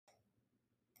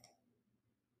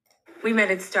We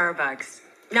met at Starbucks.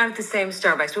 Not at the same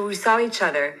Starbucks, but we saw each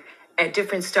other at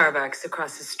different Starbucks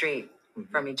across the street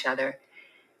from each other.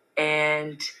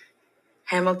 And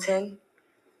Hamilton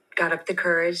got up the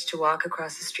courage to walk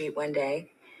across the street one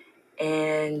day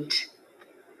and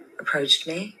approached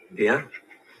me. Yeah.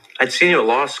 I'd seen you at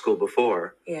law school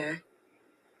before. Yeah.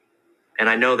 And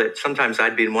I know that sometimes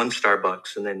I'd be in one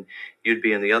Starbucks and then you'd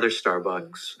be in the other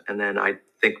Starbucks. And then I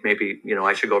think maybe,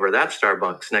 I should go over to that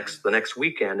Starbucks the next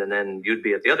weekend, and then you'd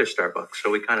be at the other Starbucks. So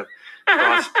we kind of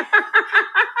crossed.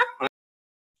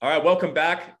 All right, welcome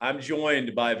back. I'm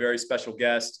joined by a very special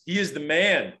guest. He is the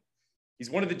man. He's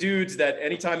one of the dudes that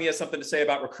anytime he has something to say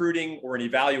about recruiting or an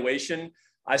evaluation,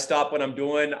 I stop what I'm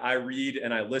doing, I read,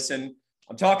 and I listen.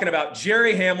 I'm talking about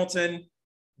Jerry Hamilton,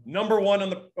 number one on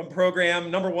the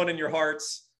program, number one in your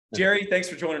hearts. Jerry, thanks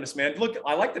for joining us, man. Look,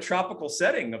 I like the tropical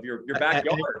setting of your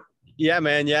backyard. Yeah,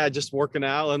 man. Yeah, just working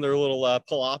out in their little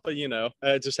palapa,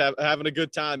 just having a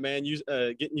good time, man.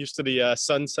 Getting used to the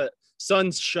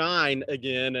sunshine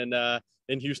again, and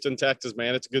in Houston, Texas,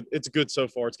 man. It's good. It's good so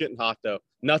far. It's getting hot though.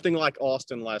 Nothing like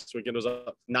Austin last week. It was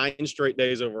 9 straight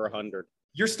days over 100.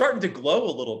 You're starting to glow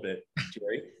a little bit,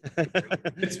 Jerry.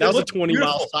 That was a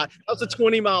 20-mile. That was a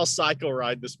 20-mile cycle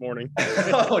ride this morning.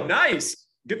 Oh, nice.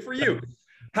 Good for you.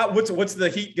 What's the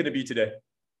heat going to be today?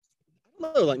 I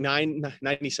don't know, like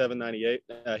 97, 98.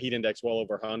 Heat index well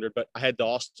over 100. But I head to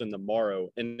Austin tomorrow,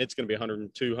 and it's going to be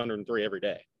 102, 103 every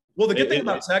day. Well, the good thing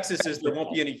about Texas is there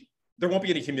won't be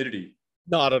any humidity.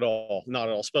 Not at all. Not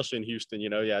at all. Especially in Houston,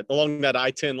 yeah, along that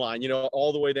I-10 line,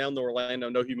 all the way down to Orlando,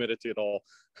 no humidity at all.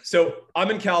 So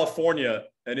I'm in California,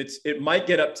 and it might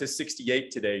get up to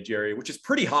 68 today, Jerry, which is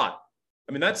pretty hot.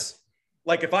 I mean, that's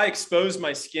like if I expose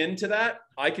my skin to that,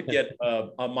 I could get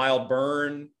a mild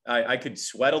burn. I could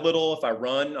sweat a little if I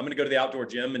run. I'm going to go to the outdoor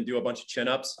gym and do a bunch of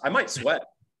chin-ups. I might sweat.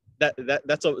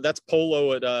 That's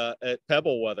polo at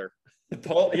Pebble weather.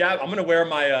 Yeah, I'm gonna wear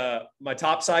my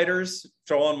topsiders,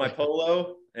 throw on my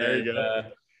polo, and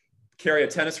carry a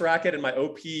tennis racket and my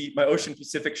Ocean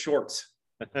Pacific shorts.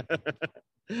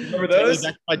 Remember those?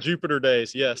 That's my Jupiter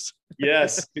days. Yes.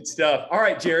 Yes, good stuff. All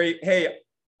right, Jerry. Hey,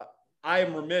 I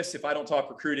am remiss if I don't talk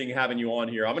recruiting having you on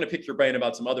here. I'm gonna pick your brain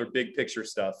about some other big picture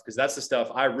stuff because that's the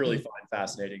stuff I really find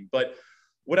fascinating. But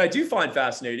what I do find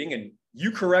fascinating, and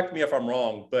you correct me if I'm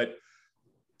wrong, but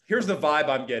here's the vibe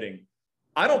I'm getting.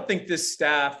 I don't think this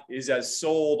staff is as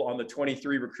sold on the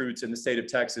 23 recruits in the state of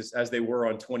Texas as they were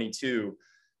on 22.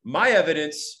 My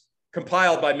evidence,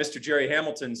 compiled by Mr. Jerry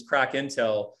Hamilton's crack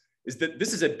intel, is that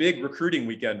this is a big recruiting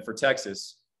weekend for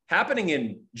Texas, happening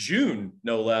in June,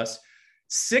 no less.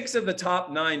 6 of the top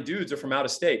 9 dudes are from out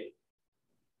of state.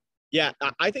 Yeah,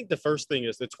 I think the first thing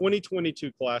is the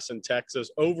 2022 class in Texas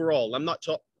overall.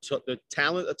 The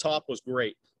talent at the top was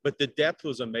great, but the depth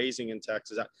was amazing in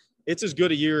Texas. It's as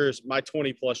good a year as my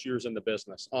 20 plus years in the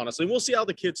business, honestly. We'll see how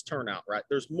the kids turn out, right?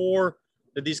 There's more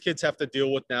that these kids have to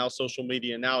deal with now, social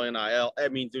media, now NIL. I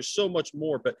mean, there's so much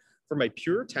more, but from a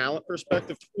pure talent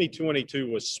perspective, 2022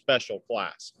 was special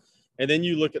class. And then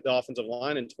you look at the offensive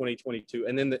line in 2022,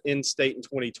 and then the in-state in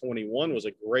 2021 was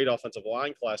a great offensive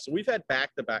line class. So we've had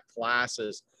back-to-back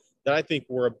classes that I think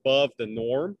were above the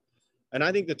norm. And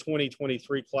I think the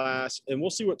 2023 class, and we'll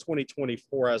see what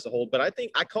 2024 as a whole, but I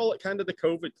think I call it kind of the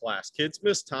COVID class. Kids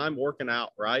missed time working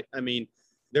out, right? I mean,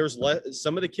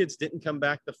 some of the kids didn't come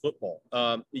back to football.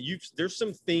 There's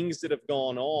some things that have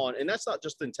gone on, and that's not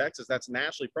just in Texas. That's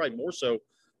nationally, probably more so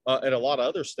at a lot of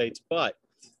other states. But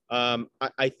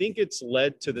I think it's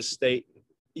led to the state.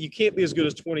 You can't be as good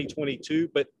as 2022,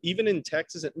 but even in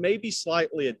Texas, it may be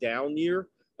slightly a down year,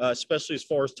 especially as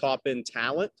far as top-end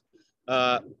talent.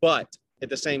 But at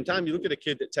the same time, you look at a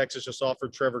kid that Texas just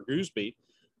offered, Trevor Gooseby,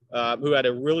 who had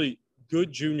a really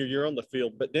good junior year on the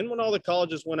field. But then when all the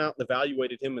colleges went out and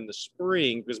evaluated him in the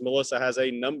spring, because Melissa has a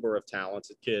number of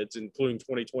talented kids, including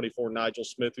 2024 Nigel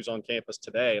Smith, who's on campus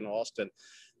today in Austin.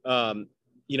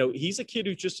 He's a kid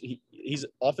who he's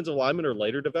offensive linemen or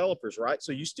later developers, right?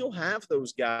 So you still have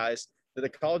those guys that the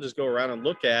colleges go around and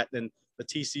look at, and the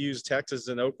TCUs, Texas,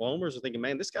 and Oklahomas are thinking,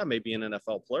 man, this guy may be an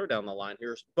NFL player down the line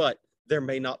here, but there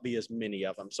may not be as many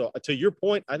of them. So to your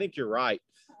point, I think you're right.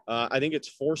 I think it's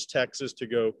forced Texas to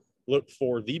go look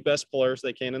for the best players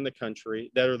they can in the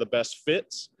country that are the best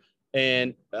fits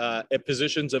and at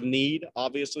positions of need,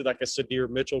 obviously, like a Sadir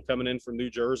Mitchell coming in from New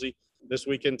Jersey this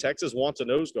weekend. Texas wants a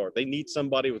nose guard. They need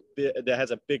somebody that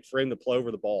has a big frame to play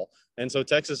over the ball. And so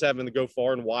Texas having to go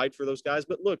far and wide for those guys.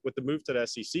 But look, with the move to the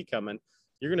SEC coming,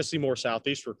 you're going to see more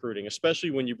Southeast recruiting,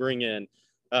 especially when you bring in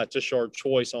Tashard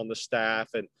Choice on the staff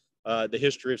and the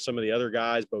history of some of the other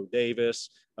guys, Bo Davis,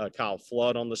 Kyle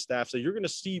Flood on the staff. So you're going to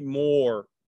see more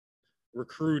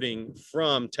recruiting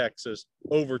from Texas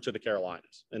over to the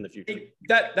Carolinas in the future. Hey,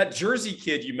 that Jersey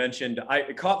kid you mentioned,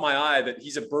 it caught my eye that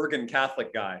he's a Bergen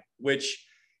Catholic guy, which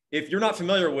if you're not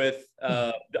familiar with,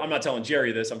 I'm not telling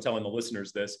Jerry this, I'm telling the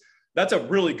listeners this. That's a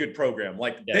really good program.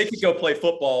 Like they could go play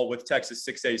football with Texas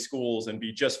 6A schools and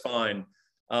be just fine.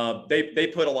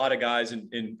 They put a lot of guys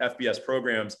in FBS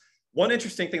programs. One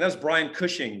interesting thing, that was Brian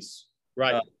Cushing's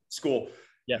school.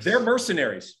 Yes. They're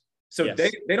mercenaries. So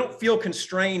Yes. they don't feel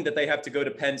constrained that they have to go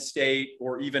to Penn State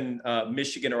or even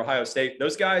Michigan or Ohio State.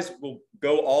 Those guys will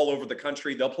go all over the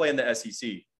country. They'll play in the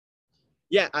SEC.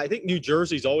 Yeah, I think New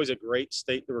Jersey's always a great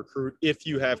state to recruit if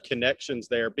you have connections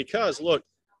there because, look,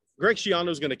 Greg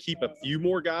Schiano's going to keep a few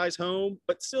more guys home,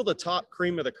 but still the top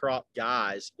cream of the crop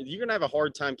guys, you're going to have a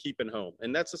hard time keeping home.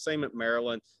 And that's the same at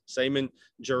Maryland, same in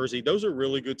Jersey. Those are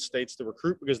really good states to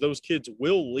recruit because those kids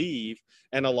will leave.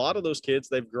 And a lot of those kids,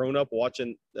 they've grown up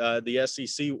watching the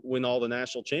SEC win all the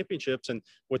national championships. And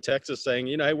with Texas saying,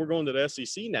 you know, hey, we're going to the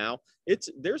SEC now,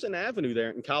 there's an avenue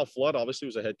there. And Kyle Flood obviously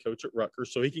was a head coach at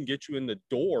Rutgers, so he can get you in the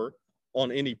door on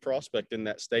any prospect in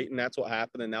that state. And that's what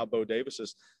happened. And now Bo Davis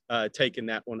is taking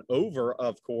that one over,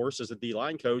 of course, as a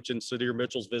D-line coach. And Sadir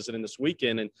Mitchell's visiting this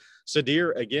weekend. And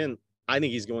Sadir, again, I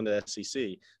think he's going to the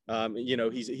SEC. You know,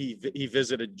 he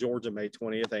visited Georgia May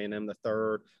 20th, A&M the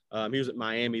 3rd. He was at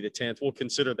Miami the 10th. We'll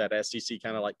consider that SEC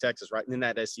kind of like Texas, right? And in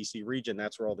that SEC region,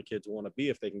 that's where all the kids want to be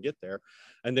if they can get there.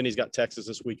 And then he's got Texas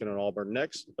this weekend and Auburn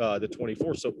next, the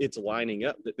 24th. So it's lining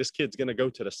up that this kid's going to go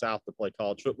to the South to play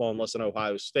college football unless an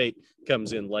Ohio State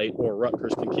comes in late or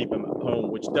Rutgers can keep him at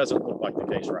home, which doesn't look like the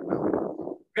case right now.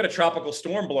 Got a tropical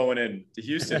storm blowing in to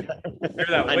Houston. Hear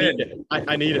that wind?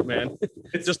 I need it, man.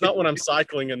 It's just not when I'm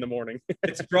cycling in the morning.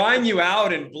 It's drying you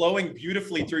out and blowing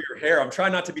beautifully through your hair. I'm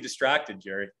trying not to be distracted,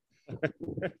 Jerry. All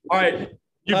right.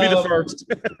 You be the first.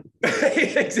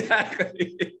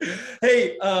 Exactly.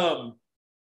 Hey, I'm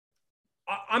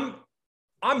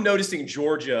noticing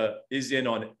Georgia is in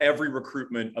on every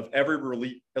recruitment of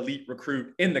every elite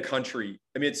recruit in the country.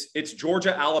 I mean, it's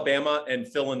Georgia, Alabama, and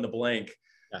fill in the blank.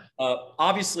 Yeah.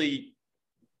 Obviously,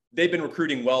 they've been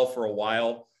recruiting well for a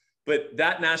while, but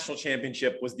that national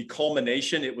championship was the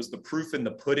culmination. It was the proof in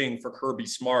the pudding for Kirby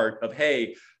Smart of,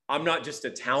 hey, I'm not just a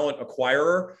talent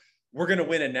acquirer. We're going to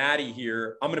win a natty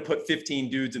here. I'm going to put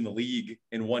 15 dudes in the league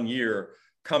in 1 year.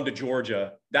 Come to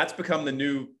Georgia. That's become the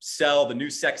new sell, the new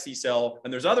sexy sell.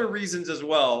 And there's other reasons as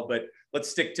well, but let's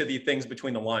stick to the things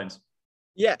between the lines.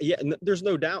 Yeah. There's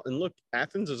no doubt. And look,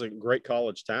 Athens is a great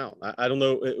college town. I don't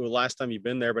know it was last time you've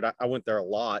been there, but I went there a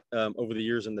lot over the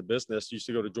years in the business. Used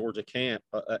to go to Georgia camp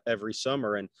every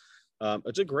summer. And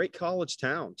it's a great college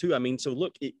town too. I mean, so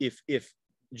look, if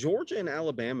Georgia and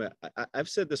Alabama, I've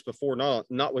said this before,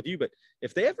 not with you, but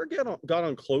if they ever got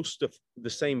on close to the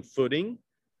same footing,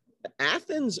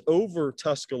 Athens over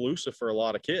Tuscaloosa for a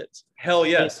lot of kids. Hell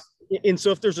yes. And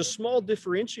so if there's a small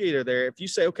differentiator there, if you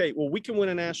say, okay, well, we can win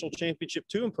a national championship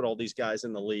too and put all these guys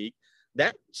in the league,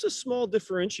 that's a small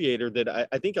differentiator that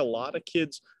I think a lot of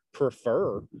kids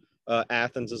prefer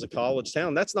Athens as a college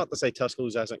town. That's not to say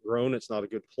Tuscaloosa hasn't grown. It's not a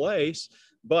good place,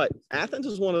 but Athens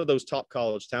is one of those top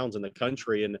college towns in the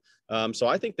country. And so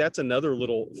I think that's another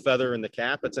little feather in the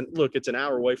cap. It's an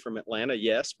hour away from Atlanta.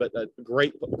 Yes, but a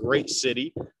great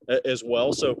city as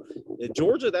well. So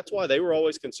Georgia, that's why they were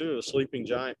always considered a sleeping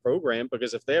giant program,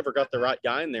 because if they ever got the right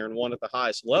guy in there and won at the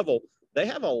highest level, they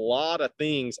have a lot of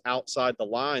things outside the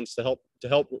lines to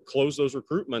help close those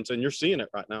recruitments. And you're seeing it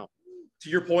right now. To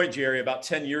your point, Jerry, about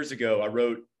 10 years ago, I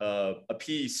wrote a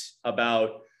piece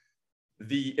about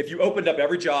if you opened up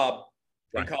every job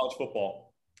in college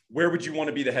football, where would you want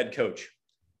to be the head coach?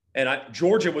 And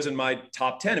Georgia was in my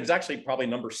top 10. It was actually probably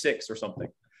number 6 or something.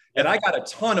 And I got a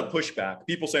ton of pushback.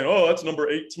 People saying, oh, that's number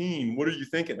 18. What are you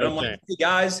thinking? And I'm like, hey,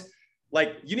 guys,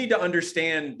 like, you need to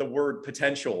understand the word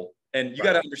potential. And you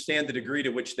got to understand the degree to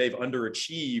which they've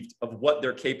underachieved of what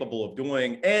they're capable of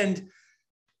doing. And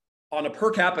on a per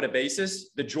capita basis,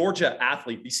 the Georgia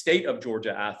athlete, the state of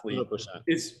Georgia athlete 100%.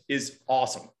 is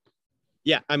awesome.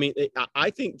 Yeah, I mean, I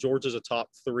think Georgia's a top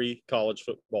 3 college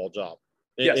football job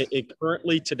it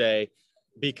currently today,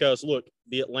 because look,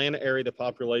 the Atlanta area, the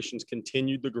populations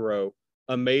continued to grow.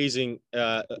 Amazing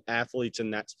athletes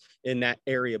in that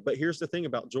area. But here's the thing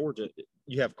about Georgia: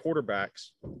 you have quarterbacks,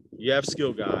 you have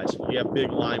skill guys, you have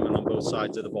big linemen on both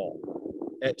sides of the ball.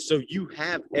 So you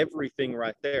have everything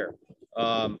right there.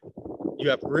 You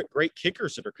have great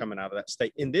kickers that are coming out of that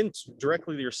state. And then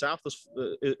directly to your south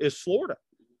is Florida.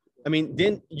 I mean,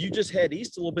 then you just head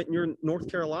east a little bit and you're in North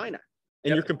Carolina.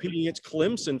 And you're competing against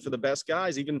Clemson for the best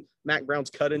guys. Even Mac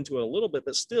Brown's cut into it a little bit,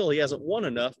 but still he hasn't won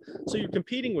enough. So you're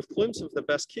competing with Clemson for the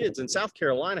best kids. And South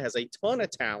Carolina has a ton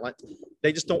of talent.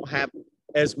 They just don't have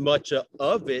as much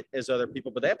of it as other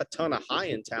people, but they have a ton of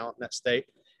high-end talent in that state.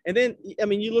 And then, I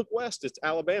mean, you look west, it's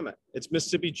Alabama, it's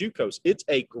Mississippi JUCOs. It's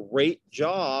a great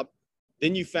job.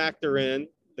 Then you factor in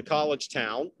the college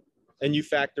town and you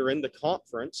factor in the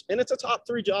conference, and it's a top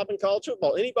 3 job in college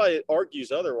football. Anybody that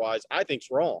argues otherwise, I think's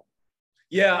wrong.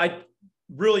 Yeah, I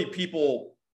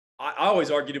always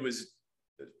argued it was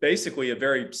basically a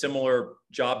very similar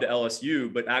job to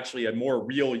LSU, but actually a more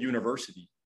real university.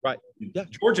 Right. Yeah.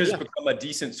 Georgia's become a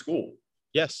decent school.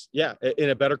 Yes. Yeah. In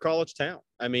a better college town.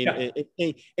 I mean,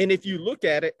 and if you look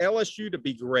at it, LSU, to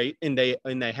be great, and they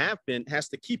have been, has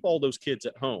to keep all those kids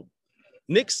at home.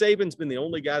 Nick Saban's been the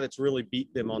only guy that's really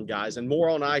beat them on guys, and more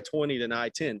on I-20 than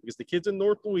I-10, because the kids in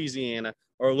North Louisiana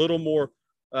are a little more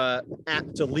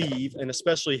apt to leave and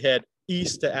especially head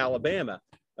east to Alabama.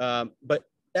 But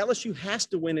LSU has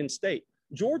to win in state.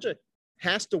 Georgia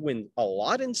has to win a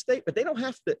lot in state, but they don't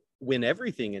have to win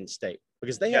everything in state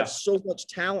because they have so much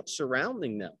talent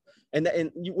surrounding them.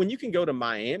 When you can go to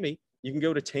Miami, you can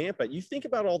go to Tampa, you think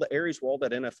about all the areas where all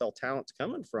that NFL talent's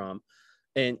coming from.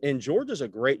 And Georgia's a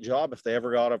great job if they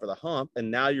ever got over the hump. And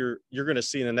now you're going to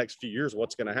see in the next few years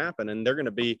what's going to happen. And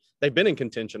they've been in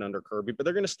contention under Kirby, but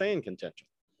they're going to stay in contention.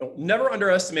 Never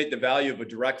underestimate the value of a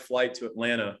direct flight to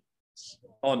Atlanta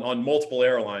on multiple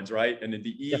airlines, right? And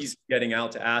the ease getting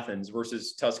out to Athens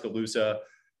versus Tuscaloosa.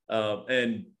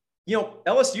 And,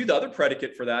 LSU, the other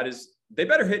predicate for that is they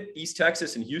better hit East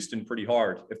Texas and Houston pretty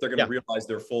hard if they're going to realize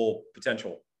their full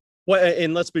potential. Well,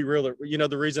 and let's be real,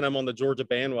 the reason I'm on the Georgia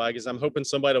bandwagon is I'm hoping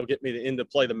somebody will get me to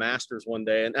play the Masters one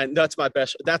day. And that's my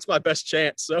best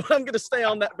chance. So I'm going to stay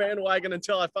on that bandwagon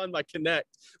until I find my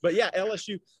connect. But yeah,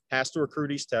 LSU has to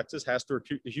recruit East Texas, has to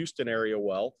recruit the Houston area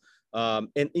well.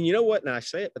 And you know what? And I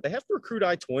say it, but they have to recruit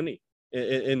I-20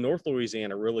 in North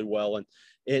Louisiana really well. And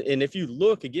if you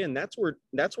look again, that's where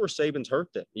Saban's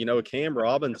hurt them, Cam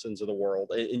Robinsons of the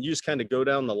world. And you just kind of go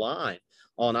down the line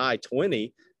on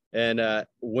I-20. And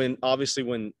when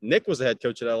Nick was the head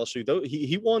coach at LSU, though,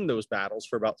 he won those battles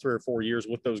for about 3 or 4 years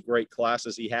with those great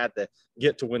classes he had to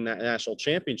get to win that national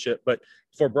championship. But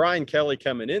for Brian Kelly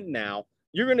coming in now,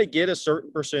 you're going to get a certain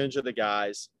percentage of the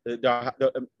guys,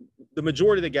 the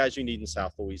majority of the guys you need in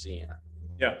South Louisiana.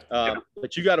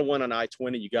 But you got to win on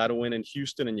I-20, you got to win in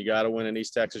Houston, and you got to win in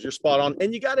East Texas. You're spot on.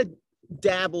 And you got to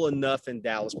dabble enough in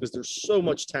Dallas because there's so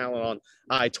much talent on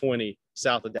I-20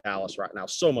 south of Dallas right now.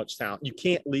 So much talent. You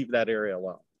can't leave that area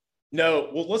alone. No.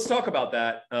 Well, let's talk about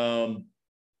that.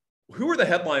 Who are the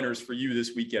headliners for you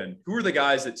this weekend? Who are the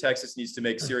guys that Texas needs to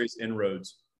make serious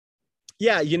inroads?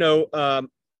 Yeah,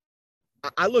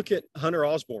 I look at Hunter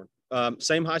Osborne,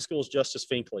 same high school as Justice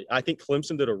Finkley. I think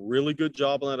Clemson did a really good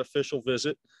job on that official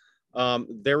visit.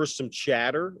 There was some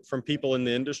chatter from people in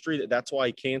the industry that's why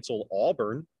he canceled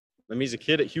Auburn. I mean, he's a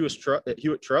kid at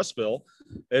Hewitt-Trussville,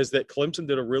 is that Clemson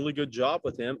did a really good job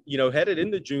with him. Headed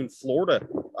into June, Florida,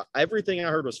 everything I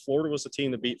heard was Florida was the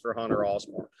team to beat for Hunter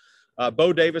Osborne.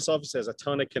 Bo Davis obviously has a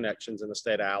ton of connections in the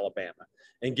state of Alabama.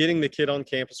 And getting the kid on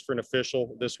campus for an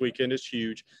official this weekend is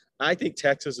huge. I think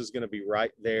Texas is going to be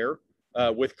right there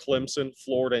with Clemson,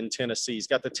 Florida, and Tennessee. He's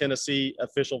got the Tennessee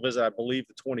official visit, I believe,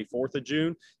 the 24th of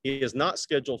June. He has not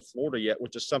scheduled Florida yet,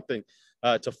 which is something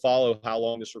to follow how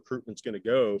long this recruitment's going to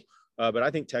go. But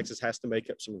I think Texas has to make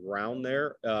up some ground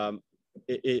there.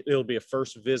 It'll be a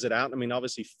first visit out. I mean,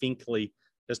 obviously, Finkley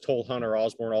has told Hunter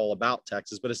Osborne all about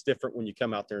Texas, but it's different when you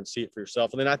come out there and see it for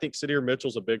yourself. And then I think Sadir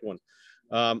Mitchell's a big one.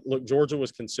 Look, Georgia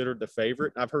was considered the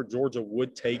favorite. I've heard Georgia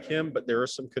would take him, but there are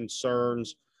some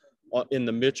concerns in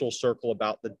the Mitchell circle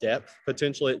about the depth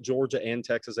potentially at Georgia and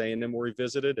Texas A&M where he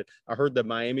visited. I heard the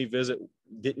Miami visit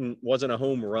wasn't a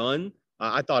home run.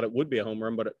 I thought it would be a home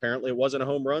run, but apparently it wasn't a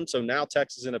home run. So now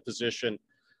Texas is in a position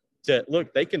to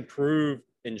look, they can prove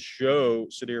and show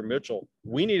Sadir Mitchell,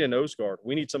 we need a nose guard.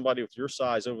 We need somebody with your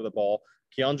size over the ball.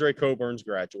 Keandre Coburn's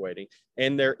graduating,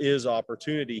 and there is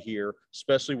opportunity here,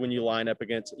 especially when you line up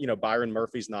against, Byron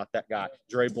Murphy's not that guy.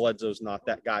 Dre Bledsoe's not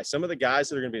that guy. Some of the guys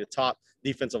that are going to be the top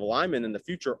defensive linemen in the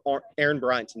future aren't. Aaron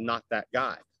Bryant's not that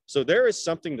guy. So there is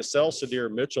something to sell Sadir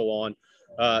Mitchell on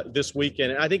this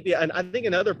weekend. And I think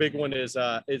another big one is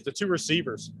the two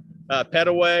receivers,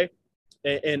 Petaway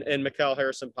and Mikael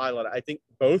Harrison Pilot. I think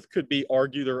both could be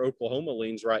argue their Oklahoma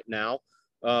leans right now.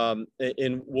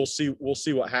 And we'll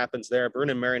see what happens there.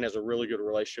 Brennan Marion has a really good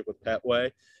relationship with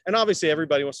Petway. And obviously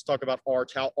everybody wants to talk about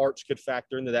Arch, how Arch could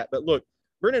factor into that. But look,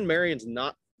 Brennan Marion's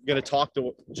not going to talk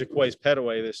to Jaquays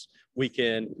Petaway this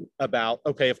weekend about,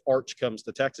 okay, if Arch comes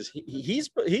to Texas, he's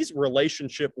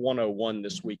relationship 101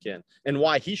 this weekend and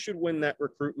why he should win that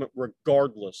recruitment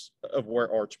regardless of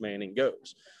where Arch Manning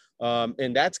goes.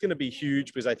 And that's going to be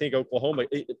huge because I think Oklahoma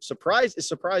is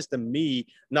surprised to me,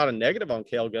 not a negative on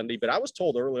Cale Gundy, but I was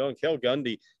told early on Cale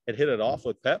Gundy had hit it off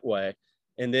with Petway.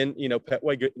 And then,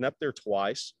 Petway getting up there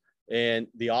twice. And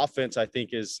the offense, I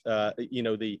think, is,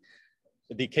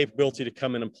 the capability to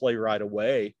come in and play right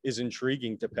away is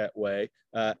intriguing to Petway.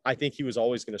 I think he was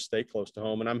always going to stay close to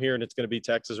home, and I'm hearing it's going to be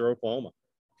Texas or Oklahoma.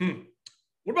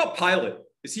 What about Pilot?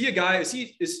 Is he a guy? Is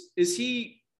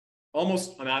he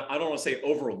almost? I mean, I don't want to say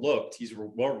overlooked. He's a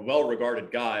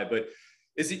well-regarded guy, but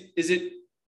is it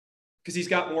because he's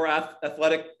got more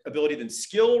athletic ability than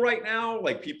skill right now?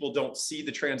 Like people don't see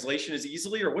the translation as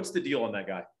easily, or what's the deal on that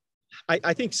guy?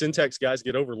 I think Syntax guys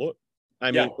get overlooked. I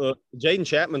mean, Jaden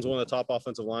Chapman's one of the top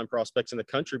offensive line prospects in the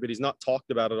country, but he's not talked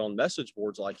about it on message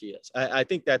boards like he is. I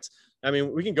think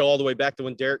we can go all the way back to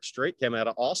when Derek Strait came out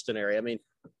of Austin area. I mean,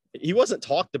 he wasn't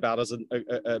talked about as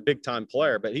a big-time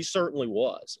player, but he certainly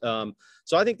was.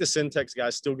 So I think the Syntax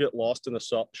guys still get lost in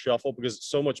the shuffle because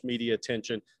so much media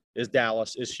attention is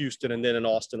Dallas, is Houston, and then in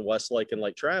Austin, Westlake, and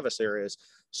Lake Travis areas.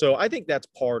 So I think that's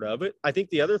part of it. I think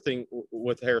the other thing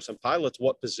with Harrison Pilot's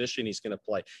what position he's going to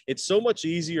play. It's so much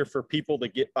easier for people to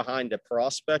get behind a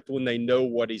prospect when they know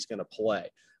what he's going to play.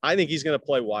 I think he's going to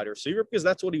play wide receiver because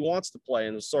that's what he wants to play.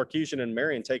 And Sarkisian and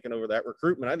Marion taking over that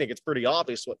recruitment, I think it's pretty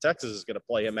obvious what Texas is going to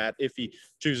play him at if he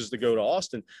chooses to go to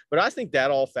Austin. But I think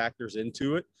that all factors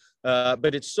into it.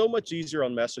 But it's so much easier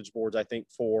on message boards, I think,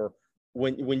 for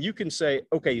when you can say,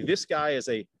 okay, this guy is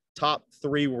a top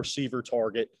 3 receiver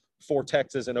target for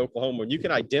Texas and Oklahoma, when you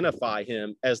can identify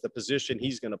him as the position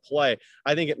he's going to play,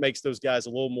 I think it makes those guys a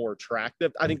little more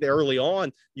attractive. I think that early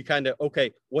on, you kind of,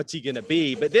 okay, what's he going to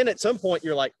be? But then at some point,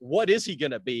 you're like, what is he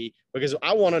going to be? Because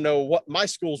I want to know what my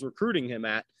school's recruiting him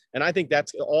at. And I think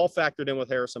that's all factored in with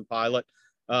Harrison Pilot.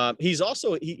 He's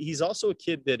also a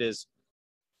kid that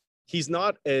he's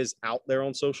not as out there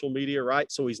on social media,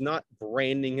 right? So he's not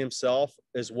branding himself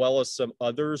as well as some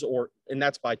others, and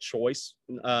that's by choice.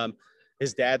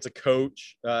 His dad's a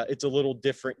coach. It's a little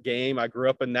different game. I grew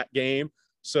up in that game.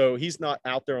 So he's not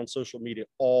out there on social media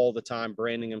all the time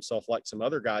branding himself like some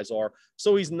other guys are.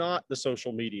 So he's not the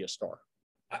social media star.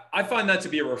 I find that to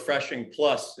be a refreshing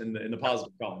plus in the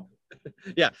positive column.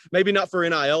 Yeah, maybe not for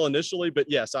NIL initially, but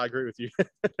yes, I agree with you.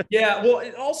 Yeah, well,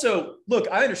 also, look,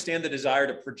 I understand the desire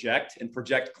to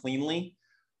project cleanly.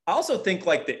 I also think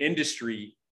like the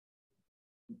industry,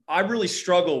 I really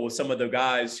struggle with some of the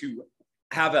guys who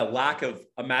have a lack of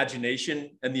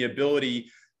imagination and the ability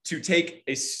to take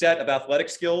a set of athletic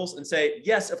skills and say,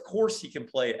 yes, of course he can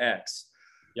play X.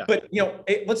 Yeah. But,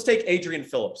 let's take Adrian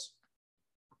Phillips.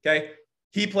 Okay.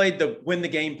 He played the win the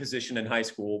game position in high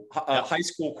school, high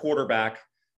school quarterback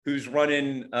who's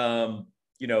running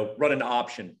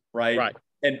option, right? Right.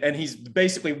 And he's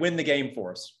basically win the game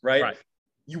for us, right?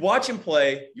 You watch him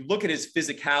play, you look at his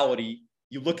physicality,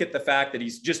 you look at the fact that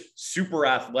he's just super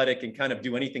athletic and kind of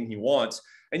do anything he wants.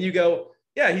 And you go,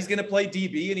 yeah, he's going to play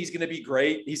DB and he's going to be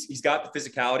great. He's got the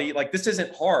physicality. Like this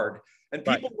isn't hard. And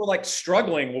people were like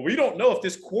struggling. Well, we don't know if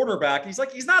this quarterback, he's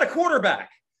not a quarterback.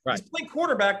 Right. He's playing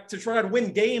quarterback to try to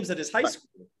win games at his high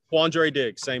school. Quandre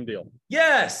Diggs, same deal.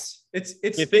 Yes.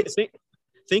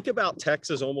 Think about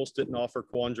Texas almost didn't offer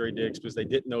Quandre Diggs because they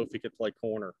didn't know if he could play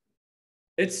corner.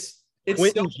 It's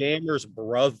Quentin Jammer's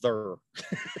brother.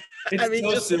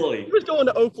 It's silly. He was going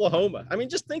to Oklahoma. I mean,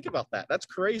 just think about that. That's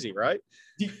crazy, right?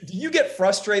 Do you get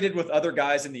frustrated with other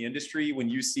guys in the industry when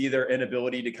you see their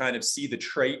inability to kind of see the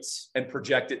traits and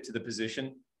project it to the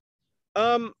position?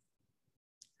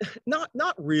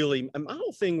 Not really. My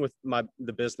whole thing with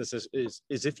the business is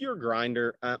if you're a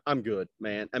grinder, I'm good,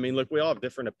 man. I mean, look, we all have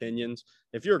different opinions.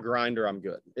 If you're a grinder, I'm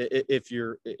good. If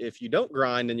you don't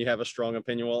grind and you have a strong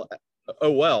opinion, well,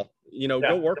 go work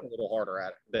a little harder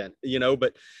at it then,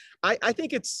 but I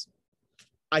think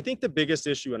the biggest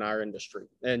issue in our industry,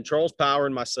 and Charles Power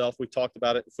and myself, we talked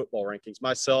about it in football rankings,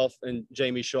 myself and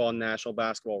Jamie Shaw in national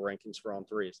basketball rankings for On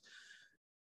Threes.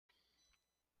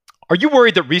 Are you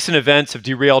worried that recent events have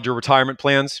derailed your retirement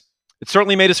plans? It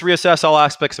certainly made us reassess all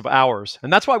aspects of ours,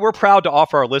 and that's why we're proud to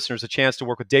offer our listeners a chance to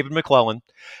work with David McClellan,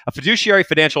 a fiduciary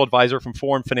financial advisor from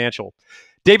Forum Financial.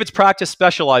 David's practice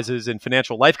specializes in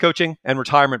financial life coaching and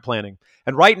retirement planning.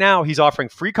 And right now, he's offering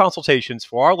free consultations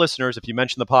for our listeners if you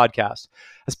mention the podcast.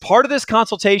 As part of this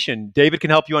consultation, David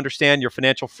can help you understand your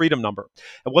financial freedom number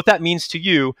and what that means to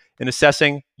you in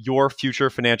assessing your future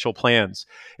financial plans.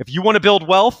 If you want to build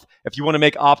wealth, if you want to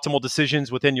make optimal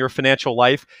decisions within your financial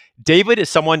life, David is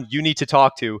someone you need to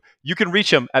talk to. You can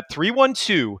reach him at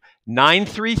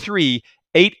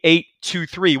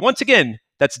 312-933-8823. Once again,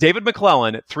 that's David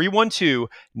McClellan at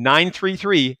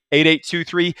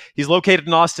 312-933-8823. He's located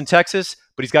in Austin, Texas,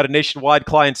 but he's got a nationwide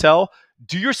clientele.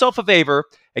 Do yourself a favor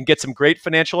and get some great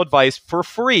financial advice for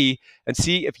free and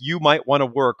see if you might want to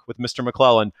work with Mr.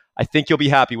 McClellan. I think you'll be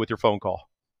happy with your phone call.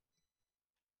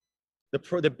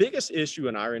 The biggest issue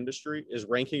in our industry is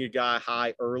ranking a guy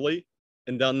high early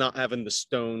and then not having the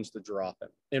stones to drop him.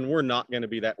 And we're not going to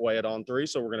be that way at On3,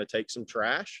 so we're going to take some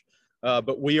trash.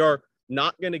 But we are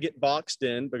not going to get boxed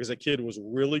in because a kid was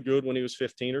really good when he was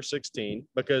 15 or 16,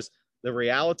 because the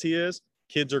reality is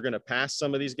kids are going to pass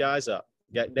some of these guys up.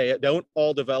 They don't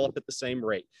all develop at the same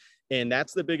rate. And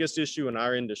that's the biggest issue in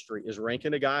our industry, is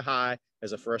ranking a guy high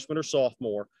as a freshman or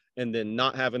sophomore and then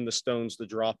not having the stones to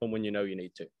drop him when you know you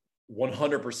need to.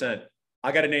 100%.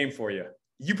 I got a name for you.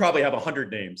 You probably have 100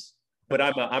 names, but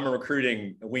I'm a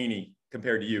recruiting weenie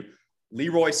compared to you.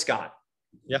 Leroy Scott.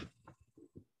 Yeah.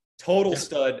 Total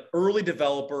stud, early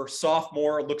developer,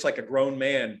 sophomore, looks like a grown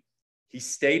man. He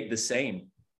stayed the same.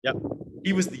 Yep.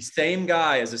 He was the same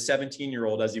guy as a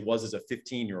 17-year-old as he was as a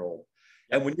 15-year-old.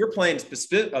 And when you're playing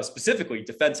specifically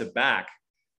defensive back,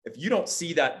 if you don't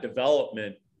see that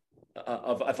development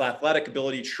of athletic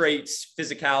ability, traits,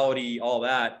 physicality, all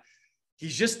that,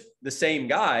 he's just the same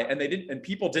guy. And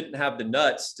people didn't have the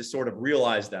nuts to sort of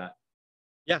realize that.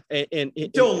 Yeah. And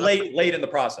until late in the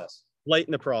process. Late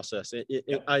in the process.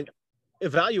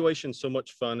 Evaluation is so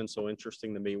much fun and so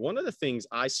interesting to me. One of the things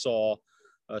I saw,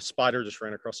 Spider just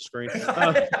ran across the screen.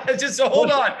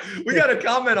 Hold on. We got to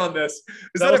comment on this.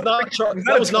 That was not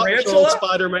Charles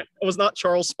Spider-Man. It was not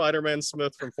Charles Spider-Man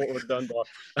Smith from Fort Worth Dunbar.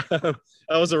 That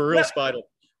was a real spider.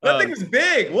 That thing was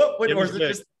big.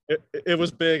 It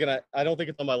was big, and I don't think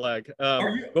it's on my leg.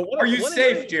 Are you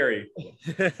safe, Jerry?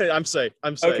 I'm safe.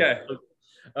 Okay.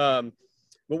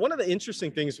 But one of the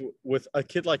interesting things with a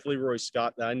kid like Leroy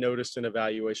Scott that I noticed in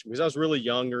evaluation, because I was really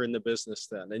younger in the business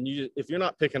then, and if you're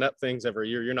not picking up things every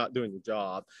year, you're not doing your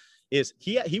job, is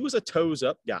he was a toes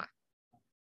up guy,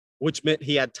 which meant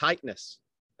he had tightness.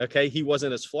 Okay. He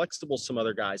wasn't as flexible as some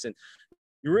other guys. And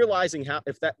you're realizing how,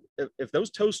 if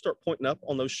those toes start pointing up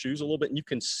on those shoes a little bit, and you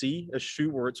can see a shoe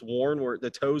where it's worn, where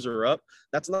the toes are up,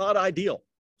 that's not ideal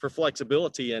for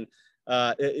flexibility. And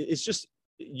it's just,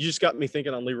 you just got me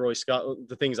thinking on Leroy Scott.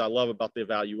 The things I love about the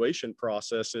evaluation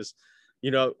process is,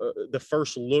 the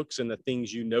first looks and the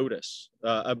things you notice,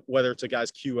 whether it's a guy's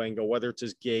Q angle, whether it's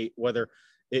his gait, whether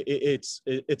it's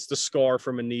the scar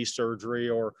from a knee surgery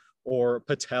or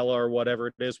patella or whatever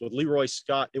it is. With Leroy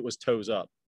Scott, it was toes up.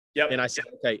 Yep. And I said,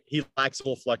 okay, he lacks a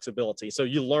little flexibility. So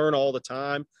you learn all the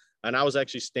time. And I was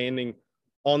actually standing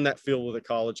on that field with a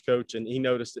college coach, and he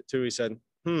noticed it too. He said,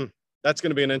 that's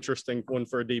going to be an interesting one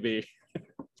for a DB.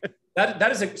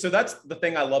 So that's the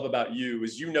thing I love about you,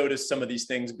 is you notice some of these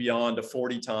things beyond a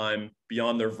 40 time,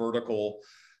 beyond their vertical.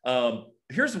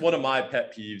 Here's one of my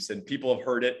pet peeves, and people have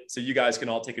heard it, so you guys can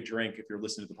all take a drink if you're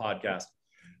listening to the podcast.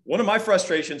 One of my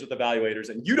frustrations with evaluators,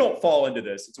 and you don't fall into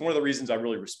this, it's one of the reasons I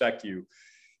really respect you,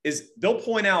 is they'll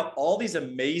point out all these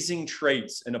amazing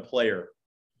traits in a player.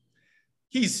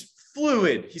 He's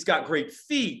fluid. He's got great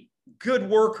feet, good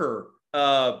worker,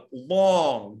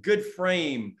 long, good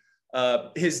frame.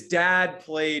 His dad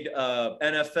played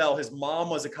NFL. His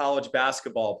mom was a college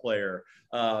basketball player,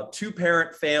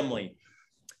 2-parent family.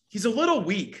 He's a little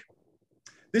weak.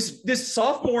 This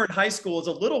sophomore in high school is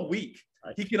a little weak.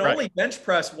 He can only bench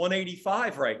press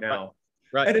 185 right now.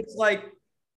 Right. And it's like,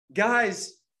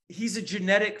 guys, he's a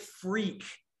genetic freak.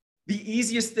 The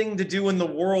easiest thing to do in the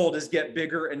world is get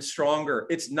bigger and stronger.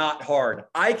 It's not hard.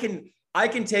 I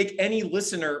can take any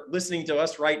listener listening to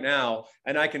us right now,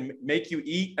 and I can make you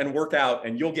eat and work out,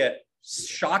 and you'll get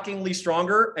shockingly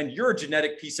stronger, and you're a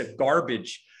genetic piece of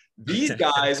garbage. These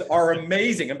guys are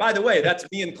amazing. And by the way, that's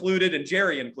me included and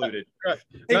Jerry included.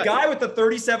 A guy with a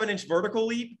 37-inch vertical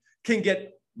leap can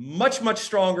get much, much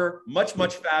stronger, much,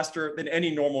 much faster than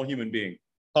any normal human being.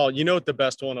 Oh, you know what the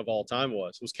best one of all time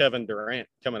was Kevin Durant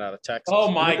coming out of Texas. Oh,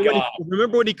 my God.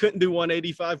 Remember when he couldn't do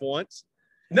 185 once?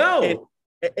 No.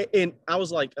 And I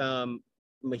was like,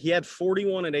 he had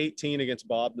 41 and 18 against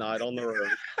Bob Knight on the road.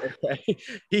 Okay?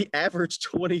 He averaged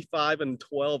 25 and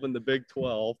 12 in the Big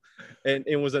 12 and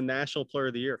was a National Player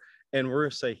of the Year. And we're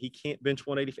going to say he can't bench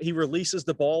 185. He releases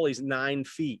the ball. He's 9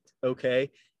 feet. Okay.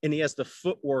 And he has the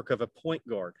footwork of a point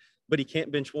guard, but he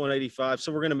can't bench 185.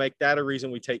 So we're going to make that a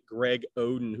reason we take Greg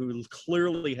Oden, who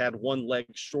clearly had one leg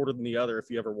shorter than the other, if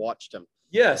you ever watched him.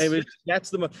 Yes.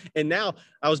 And now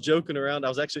I was joking around. I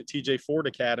was actually at TJ Ford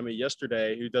Academy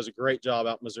yesterday, who does a great job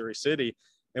out in Missouri City.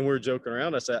 And we were joking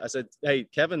around. I said, hey,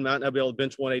 Kevin might not be able to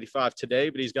bench 185 today,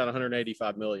 but he's got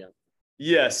 185 million.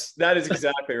 Yes, that is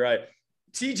exactly right.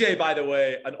 TJ, by the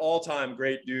way, an all-time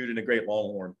great dude and a great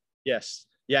Longhorn. Yes.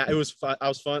 Yeah, it was fun.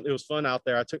 It was fun out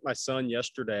there. I took my son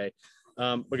yesterday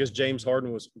because James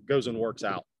Harden goes and works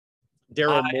out.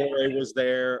 Daryl Morey was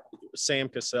there. Sam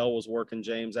Cassell was working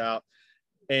James out.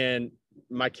 And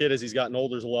my kid, as he's gotten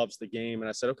older, loves the game. And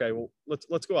I said, okay, well,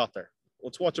 let's go out there.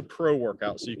 Let's watch a pro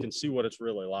workout so you can see what it's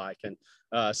really like. And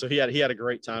so he had a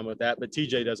great time with that. But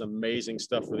TJ does amazing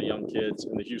stuff for the young kids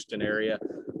in the Houston area.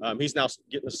 He's now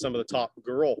getting some of the top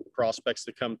girl prospects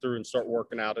to come through and start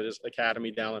working out at his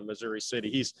academy down in Missouri City.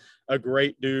 He's a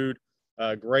great dude,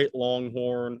 a great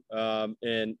Longhorn.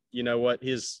 And you know what?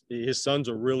 His son's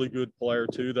a really good player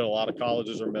too that a lot of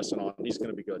colleges are missing on. He's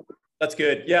going to be good. That's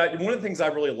good. Yeah. One of the things I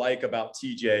really like about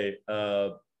TJ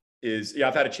is,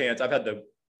 I've had the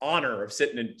honor of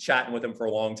sitting and chatting with him for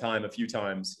a long time, a few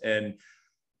times. And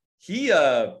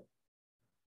he'll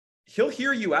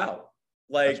hear you out.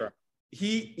 Like, That's right.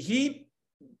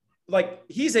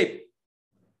 He's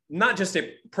not just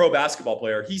a pro basketball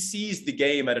player. He sees the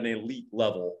game at an elite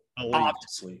level,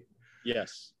 obviously.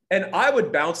 Yes. And I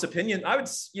would bounce opinion. I would,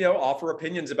 offer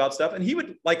opinions about stuff. And he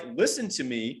would listen to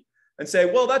me and say,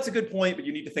 well, that's a good point, but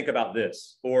you need to think about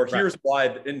this, or here's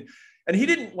why. And he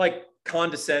didn't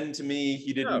condescend to me.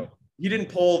 He didn't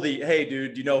pull the, hey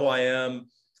dude, do you know who I am?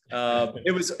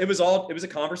 It was a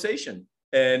conversation.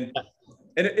 And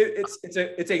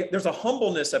there's a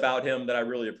humbleness about him that I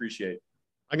really appreciate.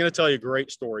 I'm going to tell you a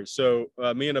great story. So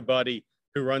me and a buddy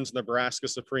who runs Nebraska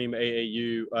Supreme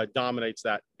AAU dominates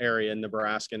that area in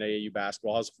Nebraska and AAU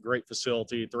basketball, has a great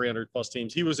facility, 300 plus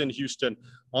teams. He was in Houston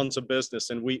on some business,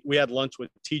 and we had lunch with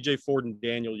TJ Ford and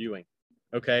Daniel Ewing.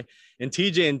 Okay. And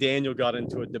TJ and Daniel got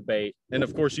into a debate. And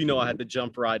of course, I had to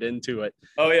jump right into it.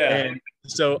 Oh yeah. And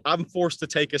so I'm forced to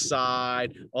take a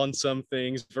side on some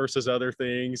things versus other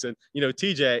things. And,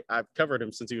 TJ, I've covered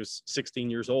him since he was 16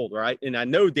 years old. Right. And I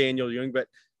know Daniel Ewing, but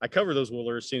I cover those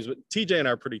Willards teams, but TJ and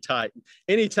I are pretty tight.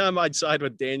 Anytime I'd side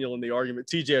with Daniel in the argument,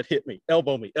 TJ would hit me,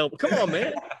 elbow me. Come on,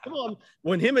 man. Come on.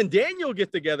 When him and Daniel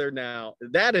get together now,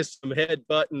 that is some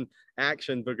head-button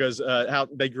action because how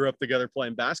they grew up together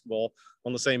playing basketball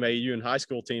on the same AAU and high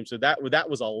school team. So that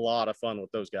was a lot of fun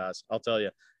with those guys, I'll tell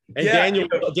you. And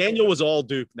Daniel was all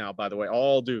Duke now, by the way,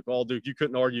 all Duke. You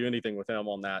couldn't argue anything with him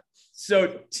on that.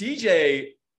 So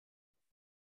TJ,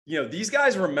 these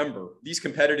guys remember, these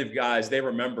competitive guys, they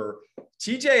remember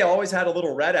TJ always had a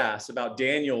little red ass about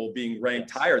Daniel being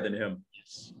ranked higher than him.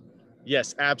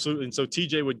 Yes, absolutely. And so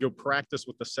TJ would go practice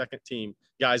with the second team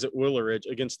guys at Willowridge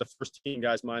against the first team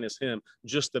guys minus him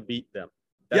just to beat them.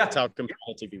 That's how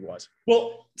competitive he was.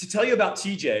 Well, to tell you about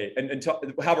TJ and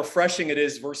how refreshing it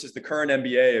is versus the current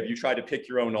NBA if you try to pick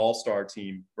your own all-star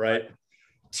team, right?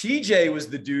 TJ was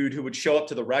the dude who would show up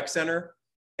to the rec center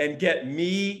and get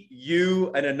me, you,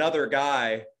 and another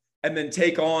guy, and then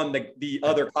take on the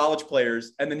other college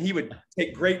players. And then he would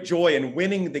take great joy in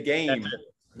winning the game.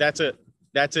 That's it.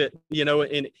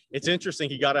 And it's interesting.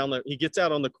 He gets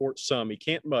out on the court some. He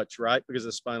can't much, right? Because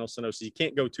of spinal stenosis. He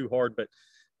can't go too hard, but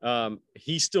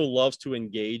he still loves to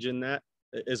engage in that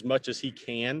as much as he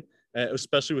can,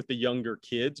 especially with the younger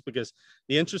kids. Because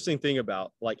the interesting thing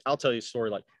about, I'll tell you a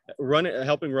story,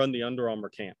 helping run the Under Armour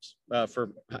camps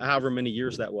for however many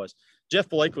years that was. Jeff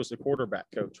Blake was the quarterback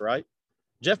coach, right?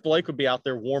 Jeff Blake would be out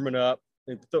there warming up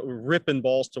and ripping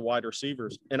balls to wide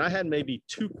receivers. And I had maybe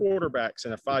 2 quarterbacks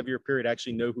in a 5-year period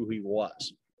actually know who he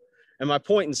was. And my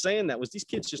point in saying that was these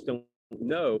kids just don't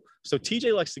know. So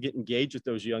TJ likes to get engaged with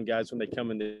those young guys when they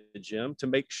come into the gym to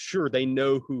make sure they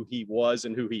know who he was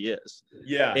and who he is.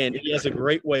 Yeah. And he has a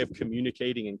great way of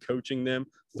communicating and coaching them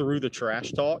through the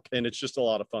trash talk. And it's just a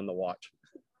lot of fun to watch.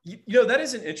 That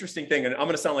is an interesting thing. And I'm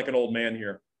going to sound like an old man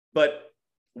here, but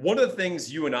one of the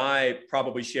things you and I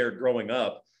probably shared growing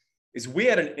up is we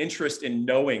had an interest in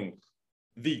knowing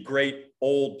the great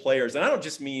old players. And I don't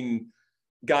just mean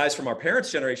guys from our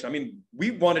parents' generation. I mean,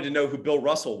 we wanted to know who Bill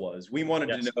Russell was. We wanted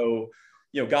to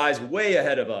know, guys way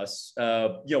ahead of us.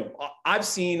 I've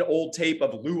seen old tape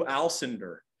of Lou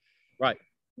Alcindor. Right.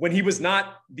 When he was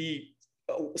not the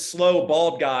slow,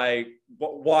 bald guy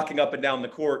walking up and down the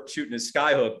court shooting his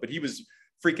skyhook, but he was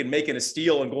freaking making a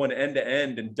steal and going end to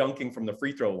end and dunking from the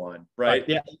free throw line. Right.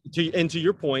 Yeah. To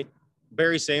your point,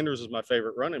 Barry Sanders is my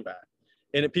favorite running back.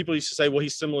 And people used to say, well,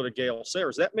 he's similar to Gale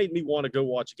Sayers. That made me want to go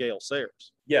watch Gale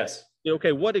Sayers. Yes.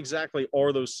 Okay, what exactly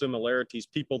are those similarities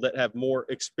people that have more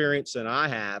experience than I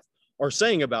have are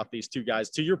saying about these two guys,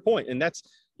 to your point? And that's,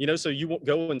 so you won't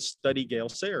go and study Gale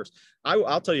Sayers.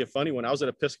 I'll tell you a funny one. I was at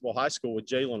Episcopal High School with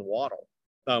Jalen Waddle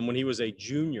when he was a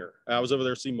junior. I was over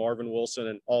there to see Marvin Wilson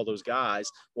and all those guys,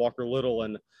 Walker Little,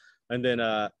 and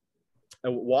then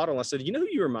Waddle. I said, who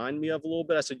you remind me of a little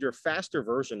bit? I said, you're a faster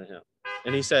version of him.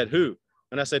 And he said, who?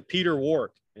 And I said, Peter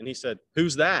Warrick. And he said,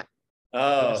 who's that?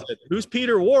 Oh, I said, "Who's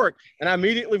Peter Warrick?" And I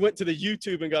immediately went to the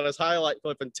YouTube and got his highlight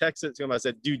clip and texted it to him. I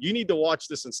said, "Dude, you need to watch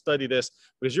this and study this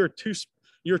because you're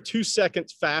 2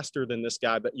 seconds faster than this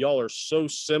guy, but y'all are so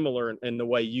similar in the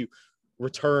way you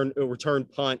return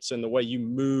punts and the way you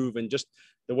move and just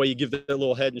the way you give that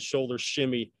little head and shoulder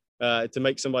shimmy to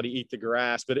make somebody eat the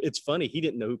grass." But it's funny, he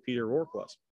didn't know who Peter Warrick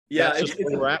was. yeah. That's just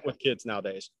where we're at with kids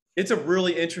nowadays. It's a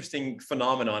really interesting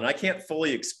phenomenon. I can't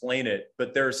fully explain it,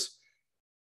 but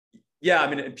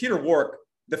I mean, Peter Warrick,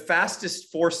 the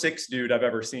fastest 4'6" dude I've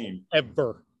ever seen.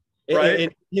 Ever. Right.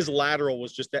 And his lateral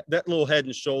was just that little head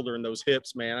and shoulder and those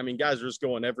hips, man. I mean, guys were just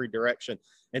going every direction.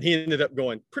 And he ended up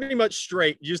going pretty much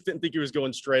straight. You just didn't think he was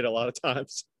going straight a lot of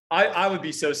times. I would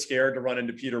be so scared to run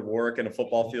into Peter Warrick in a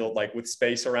football field, like with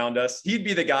space around us. He'd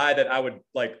be the guy that I would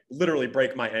like literally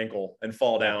break my ankle and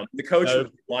fall down. The coach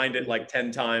would blind it like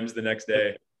 10 times the next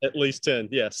day. At least 10,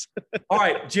 yes. All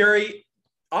right, Jerry,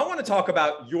 I want to talk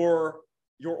about your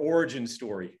origin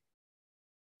story.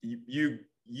 You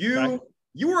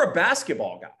were a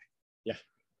basketball guy. Yeah.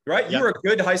 Right? Yeah. You were a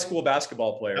good high school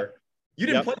basketball player. You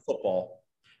didn't play football.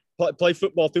 Play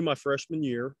football through my freshman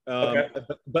year. Okay.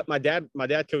 But my dad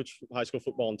coached high school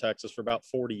football in Texas for about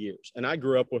 40 years. And I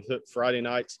grew up with it Friday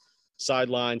nights,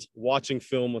 sidelines, watching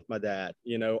film with my dad.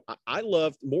 You know, I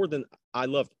loved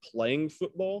playing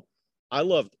football. I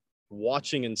loved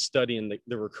watching and studying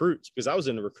the recruits because I was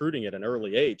into recruiting at an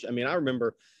early age. I mean, I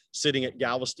remember sitting at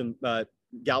Galveston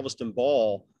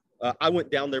Ball. I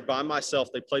went down there by myself.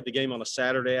 They played the game on a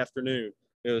Saturday afternoon.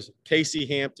 It was Casey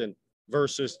Hampton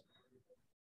versus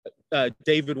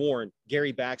David Warren,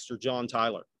 Gary Baxter, John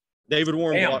Tyler. David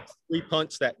Warren blocked 3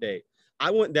 punts that day.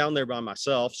 I went down there by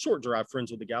myself, short drive, friends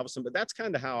with the Galveston, but that's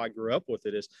kind of how I grew up with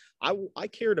it. Is I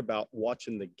cared about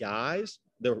watching the guys,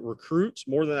 the recruits,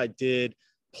 more than I did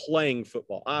playing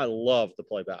football. I love to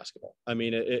play basketball. I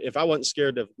mean, if I wasn't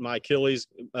scared of my Achilles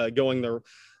going there,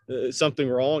 something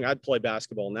wrong, I'd play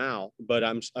basketball now. But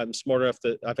I'm smart enough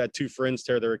that I've had 2 friends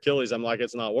tear their Achilles. I'm like,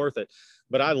 it's not worth it.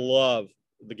 But I love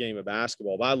the game of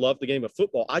basketball. But I love the game of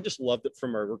football. I just loved it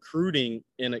from a recruiting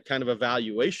and a kind of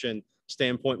evaluation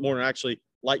standpoint more than actually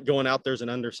like going out there as an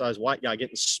undersized white guy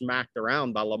getting smacked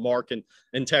around by Lamarck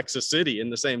in Texas City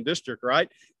in the same district, right?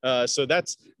 So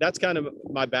that's kind of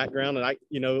my background. And I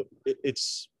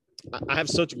have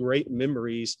such great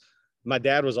memories. My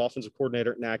dad was offensive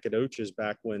coordinator at Nacogdoches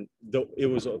back when it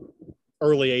was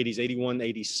early 80s, 81,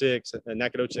 86. And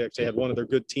Nacogdoches actually had one of their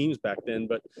good teams back then.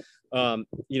 But,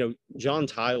 John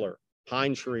Tyler,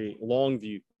 Pine Tree,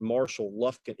 Longview, Marshall,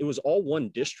 Lufkin, it was all one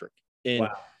district. And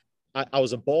wow. I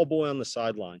was a ball boy on the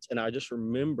sidelines. And I just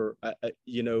remember,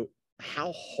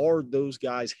 how hard those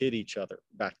guys hit each other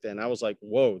back then. I was like,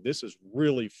 whoa, this is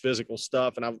really physical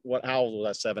stuff. And how old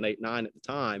was I? 7, 8, 9 at the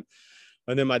time.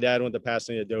 And then my dad went to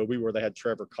Pasadena Adobe where they had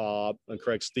Trevor Cobb and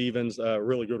Craig Stevens,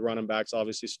 really good running backs.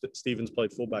 Obviously, Stevens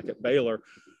played fullback at Baylor,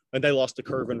 and they lost to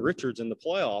Kervin Richards in the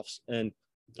playoffs. And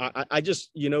I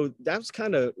just, that's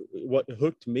kind of what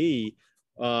hooked me.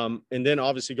 And then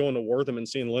obviously going to Wortham and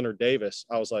seeing Leonard Davis,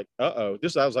 I was like, that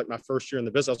was like my first year in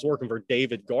the business. I was working for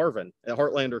David Garvin at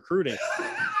Heartland Recruiting.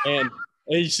 And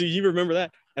you remember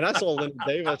that. And I saw Leonard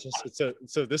Davis.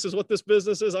 So this is what this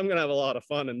business is. I'm going to have a lot of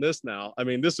fun in this now. I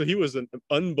mean, he was an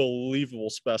unbelievable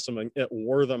specimen at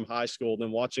Wortham High School. And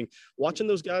then watching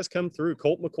those guys come through.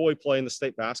 Colt McCoy play in the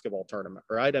state basketball tournament,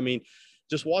 right? I mean,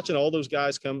 just watching all those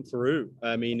guys come through.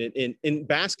 I mean, in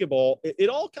basketball, it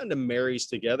all kind of marries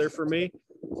together for me.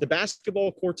 The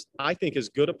basketball courts, I think, as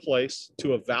good a place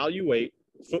to evaluate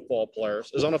football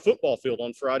players as on a football field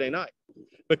on Friday night.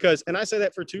 And I say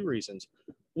that for 2 reasons.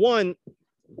 One,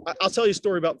 I'll tell you a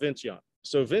story about Vince Young.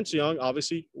 So Vince Young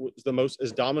obviously was the most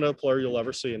dominant player you'll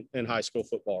ever see in high school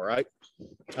football, right?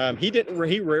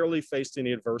 He rarely faced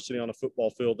any adversity on a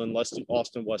football field unless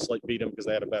Austin Westlake beat him because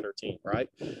they had a better team, right?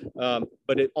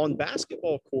 But on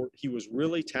basketball court, he was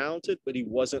really talented, but he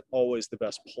wasn't always the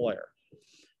best player.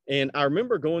 And I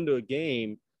remember going to a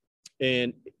game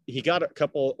and he got a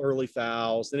couple early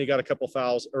fouls. Then he got a couple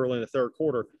fouls early in the third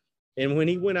quarter. And when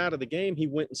he went out of the game, he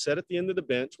went and sat at the end of the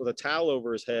bench with a towel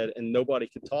over his head and nobody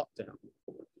could talk to him.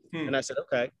 And I said,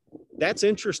 okay, that's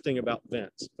interesting about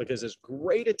Vince because as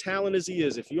great a talent as he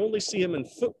is, if you only see him in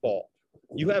football,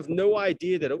 you have no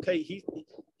idea that, okay,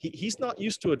 he's not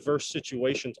used to adverse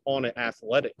situations on an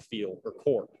athletic field or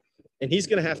court. And he's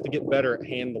going to have to get better at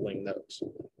handling those.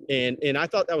 And I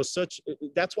thought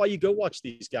that's why you go watch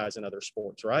these guys in other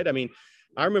sports, right? I mean,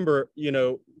 I remember,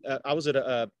 I was at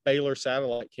a Baylor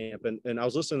satellite camp and I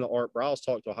was listening to Art Browse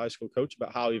talk to a high school coach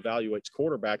about how he evaluates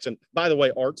quarterbacks. And by the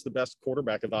way, Art's the best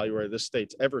quarterback evaluator this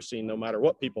state's ever seen, no matter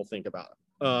what people think about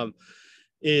him.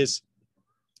 Is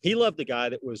he loved the guy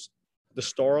that was the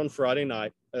star on Friday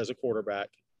night as a quarterback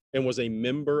and was a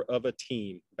member of a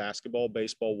team, basketball,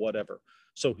 baseball, whatever.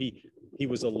 So he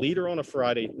was a leader on a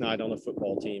Friday night on a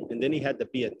football team, and then he had to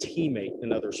be a teammate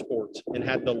in other sports and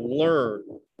had to learn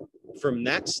from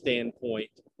that standpoint.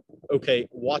 Okay,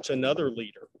 watch another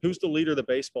leader. Who's the leader of the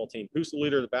baseball team? Who's the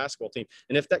leader of the basketball team?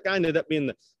 And if that guy ended up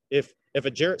being if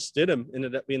a Jarrett Stidham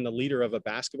ended up being the leader of a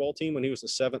basketball team when he was the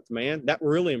seventh man, that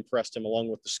really impressed him along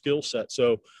with the skill set.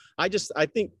 So I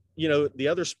think, the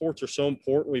other sports are so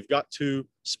important. We've got to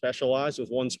specialize with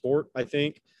one sport, I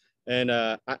think. And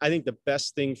I think the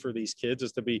best thing for these kids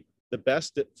is to be the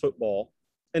best at football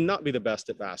and not be the best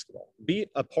at basketball. Be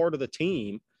a part of the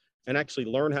team and actually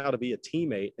learn how to be a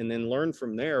teammate, and then learn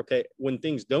from there. Okay, when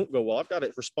things don't go well, I've got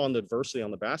to respond to adversity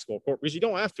on the basketball court, because you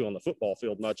don't have to on the football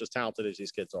field, much as talented as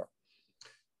these kids are.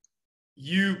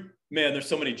 There's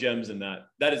so many gems in that.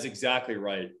 That is exactly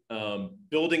right.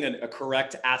 Building a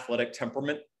correct athletic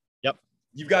temperament. Yep.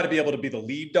 You've got to be able to be the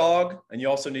lead dog, and you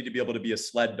also need to be able to be a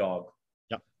sled dog.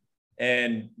 Yep.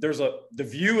 And the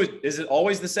view isn't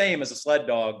always the same as a sled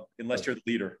dog unless you're the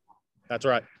leader. That's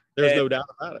right. There's no doubt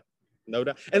about it. No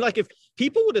doubt. And like, if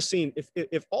people would have seen,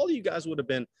 if all of you guys would have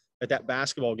been at that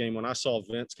basketball game when I saw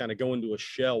Vince kind of go into a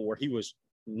shell where he was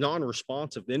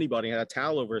non-responsive to anybody and had a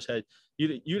towel over his head,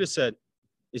 you'd have said,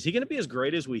 is he going to be as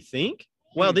great as we think?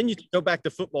 Well, then you go back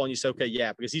to football and you say, okay,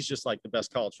 yeah, because he's just like the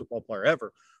best college football player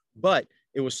ever. But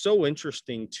it was so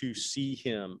interesting to see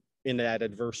him in that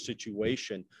adverse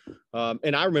situation.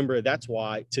 And I remember that's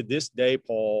why to this day,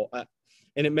 Paul,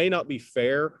 and it may not be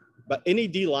fair, but any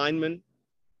D lineman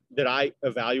that I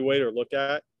evaluate or look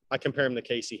at, I compare him to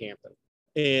Casey Hampton.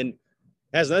 And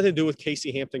it has nothing to do with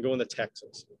Casey Hampton going to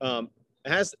Texas. It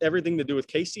has everything to do with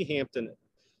Casey Hampton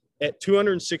at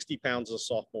 260 pounds as a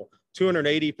sophomore,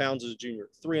 280 pounds as a junior,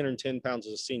 310 pounds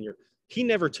as a senior. He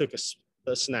never took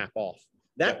a snap off.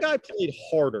 That guy played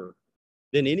harder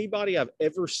than anybody I've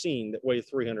ever seen that weighed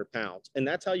 300 pounds. And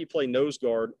that's how you play nose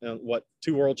guard on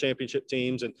 2 world championship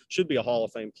teams, and should be a Hall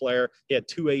of Fame player. He had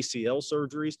 2 ACL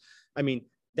surgeries. I mean,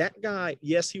 that guy,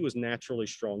 yes, he was naturally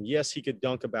strong. Yes, he could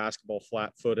dunk a basketball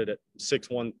flat-footed at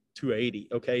 6'1", 280.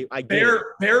 Okay, I get it.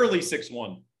 Barely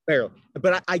 6'1". Barely.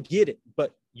 But I get it.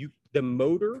 But the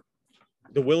motor,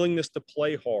 the willingness to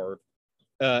play hard,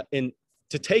 and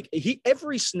to take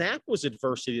every snap was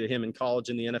adversity to him in college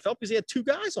and the NFL, because he had 2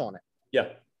 guys on it. Yeah.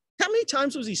 How many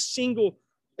times was he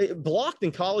blocked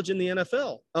in college and the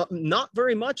NFL? Not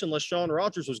very much, unless Shawn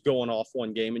Rogers was going off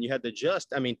one game and you had to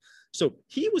adjust. I mean, so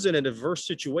he was in an adverse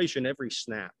situation every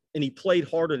snap, and he played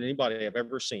harder than anybody I've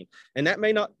ever seen. And that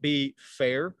may not be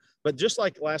fair, but just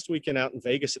like last weekend out in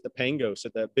Vegas at the Pangos,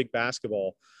 at that big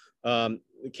basketball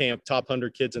camp, top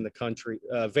 100 kids in the country,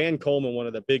 Van Coleman, one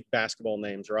of the big basketball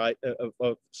names, right,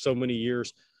 of so many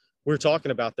years, we were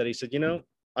talking about that. He said,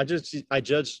 I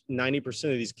judge 90%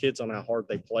 of these kids on how hard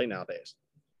they play nowadays.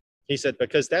 He said,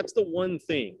 because that's the one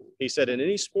thing. He said, in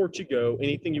any sport you go,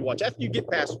 anything you watch, after you get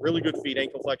past really good feet,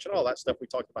 ankle flexion, all that stuff we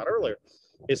talked about earlier,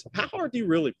 is how hard do you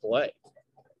really play?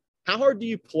 How hard do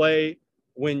you play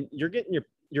when you're getting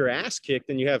your ass kicked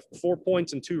and you have 4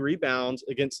 points and 2 rebounds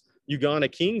against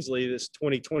Ugonna Kingsley, this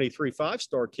 2023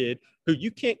 5-star kid who you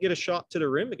can't get a shot to the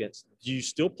rim against? Do you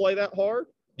still play that hard?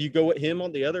 Do you go at him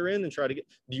on the other end and try to do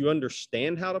you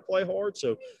understand how to play hard?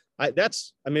 So a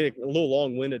little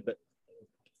long-winded, but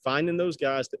finding those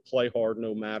guys that play hard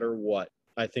no matter what,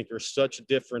 I think are such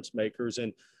difference makers.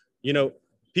 And,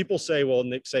 people say, well,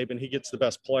 Nick Saban, he gets the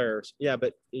best players. Yeah,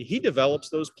 but he develops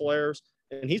those players,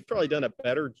 and he's probably done a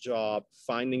better job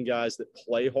finding guys that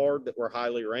play hard, that were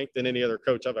highly ranked, than any other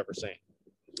coach I've ever seen.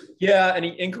 Yeah, and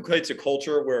he inculcates a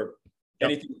culture where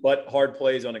anything but hard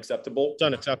play is unacceptable. It's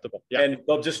unacceptable. Yeah. And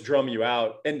they'll just drum you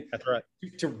out. And that's right.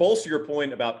 To bolster your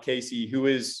point about Casey, who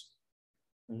is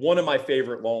one of my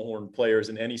favorite Longhorn players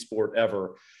in any sport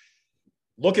ever,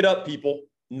 look it up, people.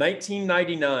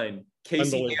 1999,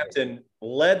 Casey Hampton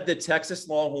led the Texas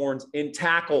Longhorns in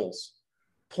tackles,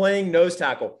 playing nose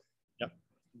tackle. Yep.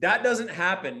 That doesn't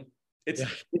happen.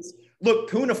 Look,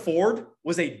 Poona Ford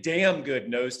was a damn good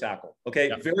nose tackle. Okay.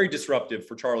 Yep. Very disruptive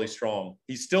for Charlie Strong.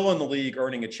 He's still in the league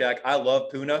earning a check. I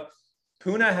love Poona.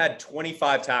 Poona had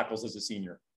 25 tackles as a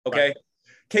senior. Okay. Right.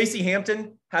 Casey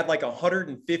Hampton had like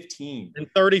 115 and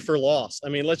 30 for loss. I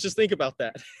mean, let's just think about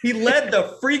that. He led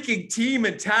the freaking team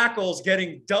in tackles,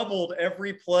 getting doubled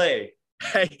every play.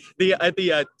 Hey,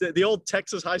 the old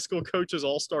Texas high school coaches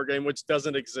all-star game, which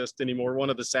doesn't exist anymore. One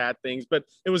of the sad things, but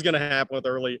it was going to happen with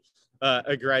early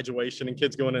a graduation and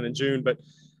kids going in June. But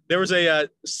there was a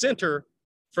center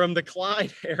from the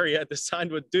Clyde area that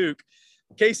signed with Duke.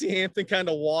 Casey Hampton kind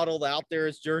of waddled out there.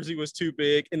 His jersey was too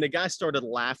big, and the guy started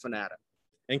laughing at him.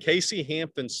 And Casey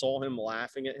Hampton saw him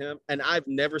laughing at him. And I've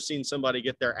never seen somebody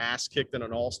get their ass kicked in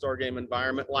an all-star game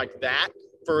environment like that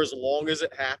for as long as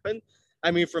it happened.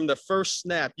 I mean, from the first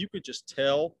snap, you could just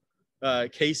tell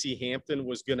Casey Hampton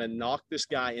was going to knock this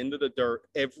guy into the dirt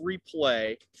every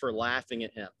play for laughing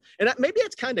at him. And maybe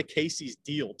that's kind of Casey's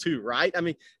deal too, right? I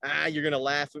mean, you're going to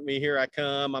laugh at me. Here I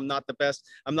come. I'm not the best.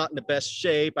 I'm not in the best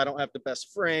shape. I don't have the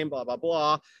best frame, blah, blah,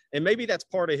 blah. And maybe that's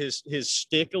part of his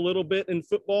shtick a little bit in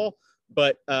football,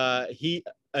 but he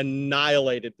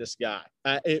annihilated this guy.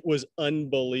 It was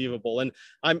unbelievable. And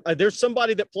there's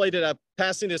somebody that played it,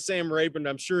 passing to Sam Rayburn,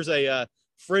 I'm sure is a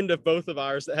friend of both of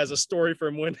ours, that has a story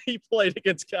from when he played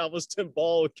against Galveston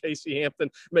Ball with Casey Hampton,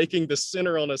 making the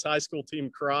center on his high school team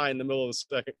cry in the middle of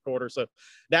the second quarter. So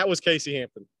that was Casey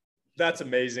Hampton. That's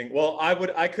amazing. Well,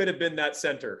 I could have been that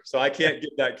center, so I can't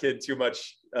give that kid too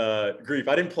much grief.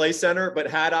 I didn't play center, but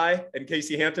had I and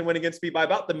Casey Hampton went against me by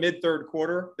about the mid-third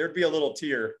quarter, there'd be a little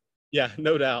tear. Yeah,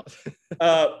 no doubt.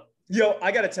 I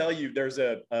got to tell you, there's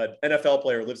a NFL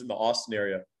player who lives in the Austin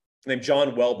area named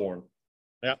John Wellborn.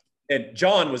 Yeah. And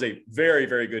John was a very,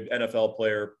 very good NFL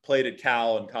player, played at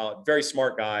Cal and college, very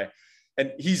smart guy.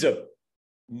 And he's a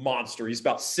monster. He's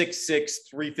about 6'6",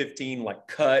 315, like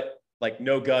cut, like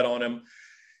no gut on him.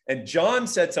 And John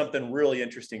said something really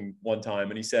interesting one time.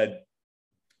 And he said,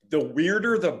 the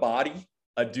weirder the body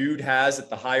a dude has at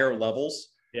the higher levels,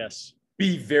 yes,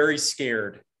 be very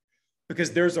scared,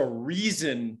 because there's a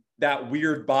reason that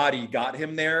weird body got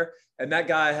him there. And that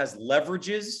guy has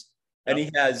leverages, and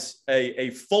he has a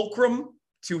fulcrum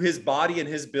to his body and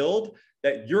his build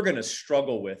that you're going to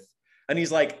struggle with. And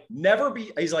he's like,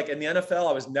 he's like, in the NFL,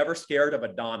 I was never scared of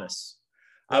Adonis.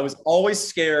 I was always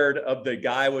scared of the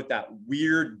guy with that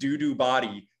weird doo-doo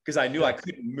body, because I knew I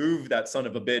couldn't move that son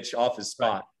of a bitch off his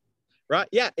spot. Right.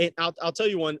 Yeah. And I'll tell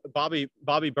you one, Bobby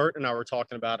Burton and I were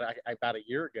talking about it about a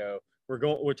year ago.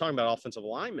 We're talking about offensive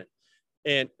linemen.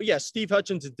 And yeah, Steve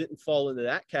Hutchinson didn't fall into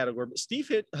that category, but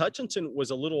Steve Hutchinson was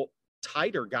a little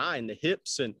tighter guy in the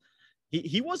hips, and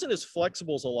he wasn't as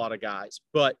flexible as a lot of guys.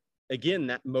 But again,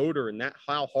 that motor and that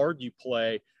how hard you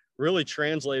play really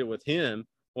translated with him,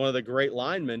 one of the great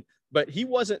linemen. But he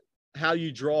wasn't how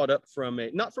you draw it up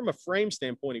not from a frame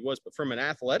standpoint he was, but from an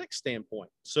athletic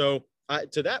standpoint. So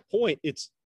to that point,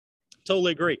 it's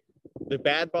totally agree. The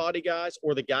bad body guys,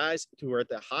 or the guys who are at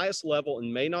the highest level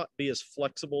and may not be as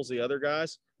flexible as the other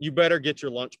guys, you better get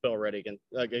your lunch bell ready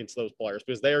against those players,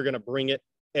 because they are going to bring it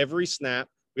every snap,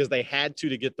 because they had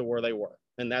to get to where they were.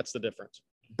 And that's the difference.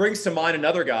 Brings to mind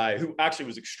another guy who actually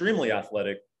was extremely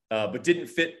athletic, but didn't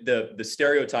fit the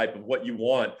stereotype of what you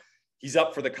want. He's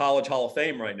up for the College Hall of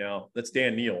Fame right now. That's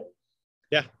Dan Neal.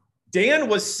 Yeah. Dan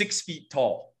was 6 feet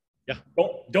tall. Yeah.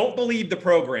 Don't believe the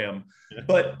program,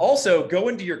 but also go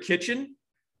into your kitchen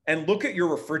and look at your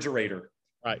refrigerator.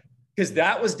 Right. Because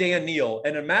that was Dan Neal.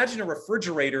 And imagine a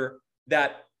refrigerator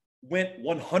that went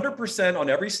 100% on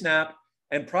every snap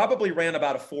and probably ran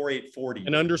about a 4.8 40.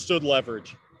 And understood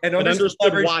leverage. And understood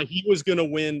leverage, why he was going to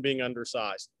win being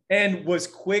undersized. And was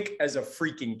quick as a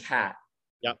freaking cat.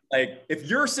 Yeah. Like, if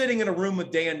you're sitting in a room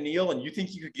with Dan Neal and you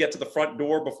think you could get to the front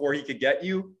door before he could get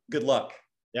you, good luck.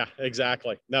 Yeah,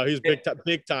 exactly. No, he's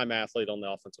big time athlete on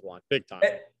the offensive line. Big time.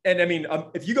 And I mean,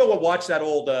 if you go watch that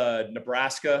old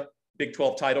Nebraska Big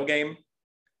 12 title game,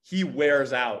 he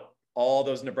wears out all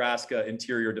those Nebraska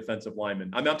interior defensive linemen.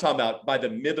 I mean, I'm talking about by the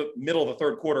middle of the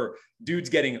third quarter, dude's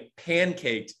getting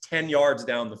pancaked 10 yards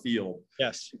down the field.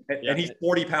 Yes. And he's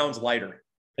 40 pounds lighter.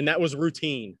 And that was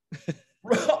routine.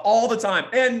 All the time.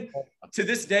 And to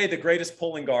this day, the greatest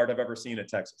pulling guard I've ever seen at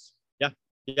Texas.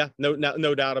 Yeah,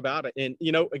 no doubt about it. And,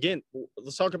 again,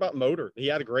 let's talk about motor. He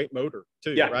had a great motor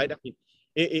too, right? I mean,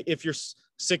 if you're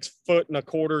 6 foot and a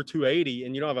quarter, 280,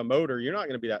 and you don't have a motor, you're not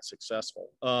going to be that successful.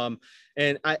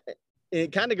 And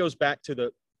it kind of goes back to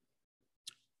the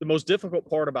most difficult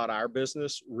part about our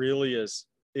business really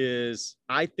is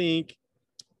I think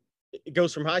it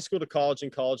goes from high school to college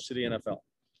and college to the NFL.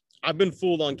 I've been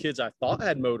fooled on kids I thought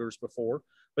had motors before,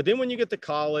 but then when you get to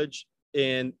college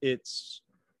and it's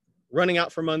running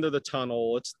out from under the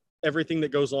tunnel, it's everything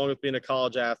that goes along with being a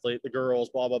college athlete, the girls,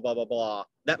 blah, blah, blah, blah, blah.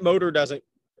 That motor doesn't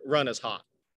run as hot.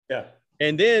 Yeah.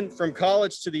 And then from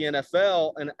college to the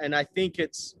NFL, and I think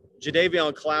it's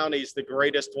Jadeveon Clowney's the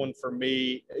greatest one for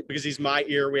me, because he's my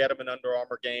ear. We had him in Under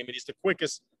Armour game, and he's the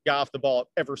quickest guy off the ball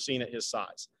I've ever seen at his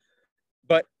size.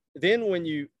 But then when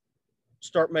you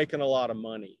start making a lot of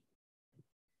money,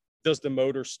 does the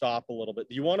motor stop a little bit?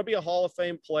 Do you want to be a Hall of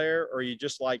Fame player, or are you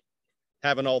just like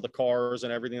having all the cars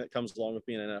and everything that comes along with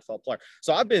being an NFL player?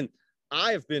 So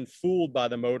I have been fooled by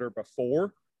the motor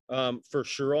before, for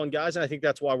sure, on guys. And I think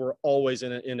that's why we're always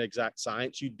in exact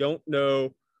science. You don't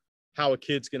know how a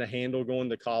kid's going to handle going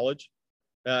to college,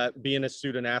 being a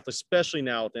student athlete, especially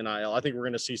now with NIL. I think we're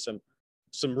going to see some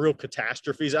real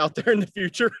catastrophes out there in the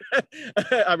future.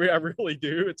 I mean, I really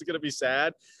do. It's going to be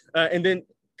sad. And then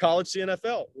college to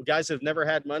NFL. Guys have never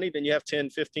had money. Then you have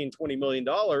 10, 15, $20 million.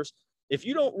 If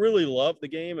you don't really love the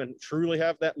game and truly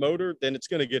have that motor, then it's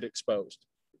going to get exposed.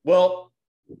 Well,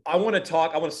 I want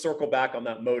to circle back on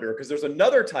that motor because there's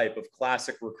another type of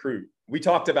classic recruit. We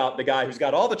talked about the guy who's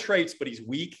got all the traits, but he's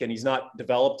weak and he's not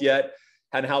developed yet,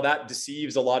 and how that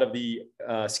deceives a lot of the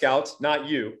scouts, not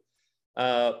you.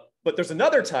 But there's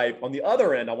another type on the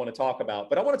other end I want to talk about,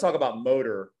 but I want to talk about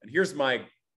motor. And here's my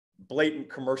blatant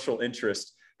commercial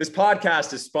interest. This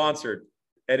podcast is sponsored,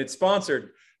 and it's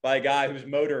sponsored by a guy whose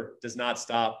motor does not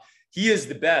stop. He is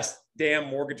the best damn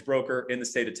mortgage broker in the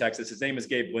state of Texas. His name is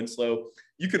Gabe Winslow.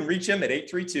 You can reach him at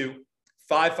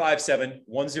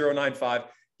 832-557-1095.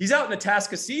 He's out in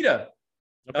Atascocita.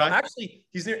 Okay. Actually,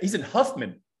 he's in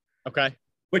Huffman. Okay.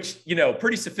 Which,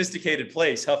 pretty sophisticated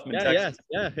place, Huffman, Texas.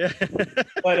 Yeah.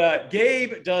 But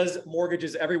Gabe does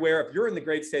mortgages everywhere. If you're in the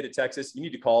great state of Texas, you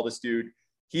need to call this dude.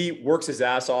 He works his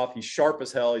ass off. He's sharp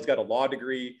as hell. He's got a law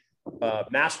degree,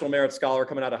 National Merit Scholar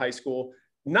coming out of high school.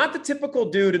 Not the typical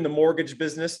dude in the mortgage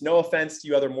business. No offense to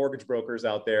you other mortgage brokers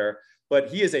out there, but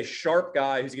he is a sharp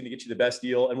guy who's going to get you the best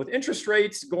deal. And with interest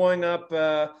rates going up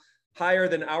higher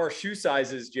than our shoe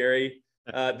sizes, Jerry,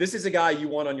 this is a guy you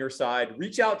want on your side.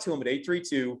 Reach out to him at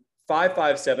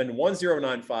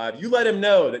 832-557-1095. You let him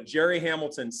know that Jerry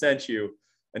Hamilton sent you,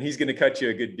 and he's going to cut you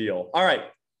a good deal. All right.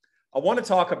 I want to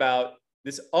talk about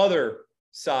this other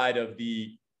side of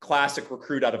the classic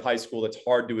recruit out of high school that's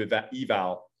hard to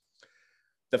eval.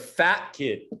 The fat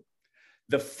kid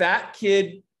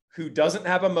who doesn't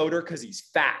have a motor because he's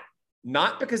fat,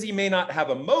 not because he may not have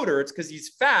a motor. It's because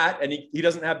he's fat and he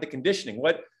doesn't have the conditioning.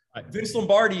 What Vince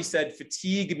Lombardi said,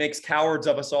 fatigue makes cowards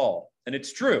of us all. And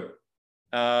it's true.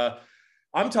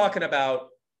 I'm talking about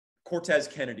Cortez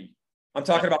Kennedy. I'm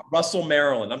talking about Russell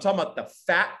Maryland. I'm talking about the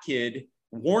fat kid,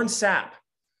 Warren Sapp,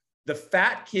 the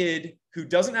fat kid who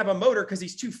doesn't have a motor because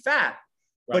he's too fat,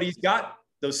 but he's got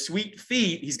those sweet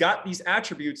feet. He's got these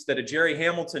attributes that a Jerry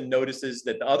Hamilton notices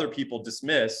that the other people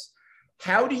dismiss.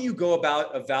 How do you go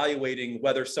about evaluating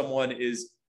whether someone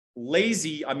is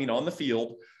lazy, on the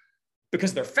field,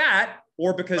 because they're fat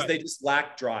or because they just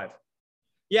lack drive?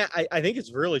 Yeah, I think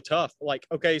it's really tough. Like,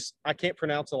 okay, I can't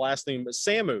pronounce the last name, but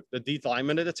Samu, the D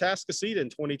lineman at Atascocita in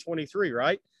 2023,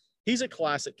 right? He's a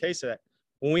classic case of that.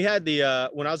 When we had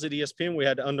when I was at ESPN, we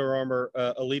had Under Armour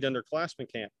Elite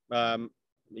Underclassmen Camp a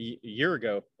year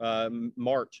ago,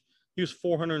 March. He was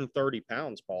 430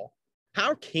 pounds, Paul.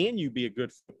 How can you be a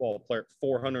good football player at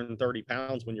 430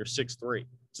 pounds when you're 6'3"?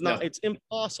 It's not. No. It's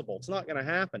impossible. It's not going to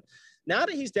happen. Now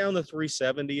that he's down to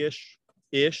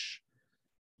 370-ish,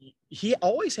 he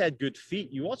always had good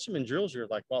feet. You watch him in drills, you're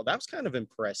like, well, that was kind of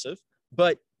impressive.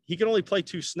 But he could only play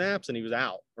 2 snaps and he was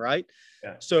out, right?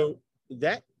 Yeah. So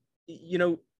that,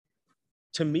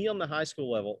 to me on the high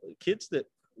school level, kids that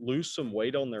lose some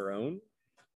weight on their own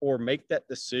or make that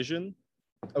decision,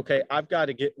 okay, I've got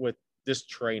to get with this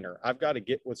trainer. I've got to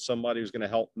get with somebody who's going to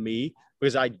help me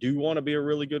because I do want to be a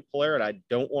really good player and I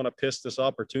don't want to piss this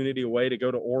opportunity away to go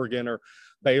to Oregon or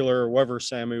Baylor or wherever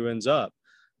Samu ends up.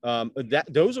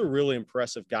 Those are really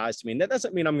impressive guys to me. And that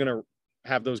doesn't mean I'm going to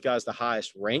have those guys the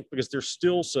highest rank because there's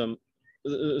still some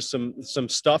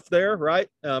stuff there, right?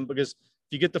 Because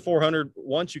if you get the 400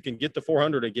 once, you can get the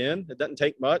 400 again. It doesn't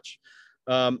take much.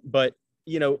 But,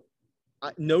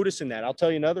 noticing that, I'll tell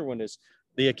you another one is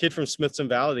the kid from Smithson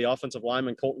Valley, the offensive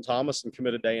lineman, Colton Thomas, and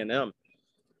committed to A&M.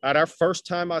 At our first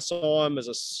time I saw him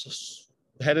as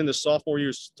head into sophomore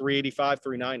year, 385,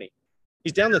 390.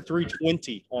 He's down to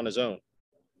 320 on his own.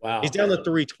 Wow. He's down to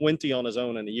 320 on his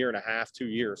own in a year and a half, 2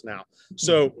 years now.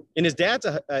 So, and his dad's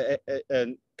a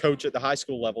coach at the high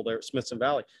school level there at Smithson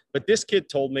Valley. But this kid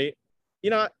told me,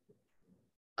 I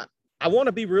want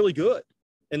to be really good.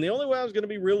 And the only way I was going to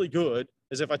be really good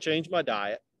is if I changed my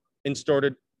diet and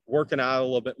started working out a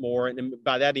little bit more. And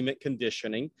by that, he meant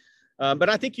conditioning. But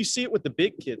I think you see it with the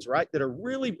big kids, right, that are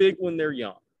really big when they're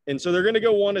young. And so they're going to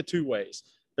go one of two ways.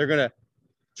 They're going to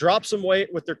drop some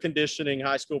weight with their conditioning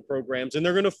high school programs, and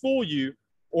they're going to fool you,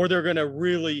 or they're going to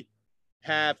really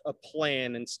have a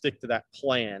plan and stick to that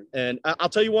plan. And I'll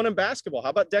tell you one in basketball. How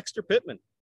about Dexter Pittman?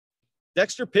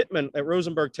 Dexter Pittman at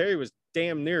Rosenberg Terry was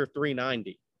damn near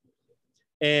 390.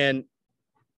 And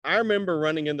I remember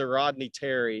running into Rodney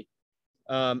Terry,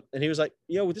 and he was like,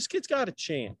 this kid's got a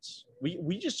chance.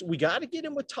 We got to get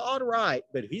him with Todd Wright,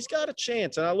 but he's got a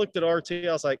chance. And I looked at RT,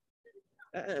 I was like,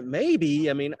 maybe.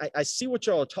 I see what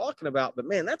y'all are talking about, but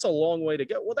man, that's a long way to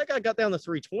go. Well, that guy got down to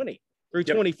 320. through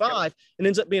Yep. 25 and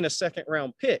ends up being a second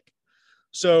round pick.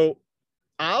 So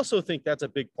I also think that's a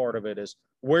big part of it is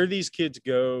where these kids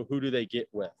go, who do they get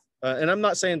with? And I'm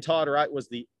not saying Todd Wright was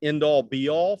the end all be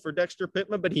all for Dexter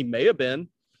Pittman, but he may have been.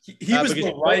 He was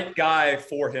because the right guy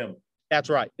for him. That's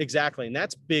right. Exactly. And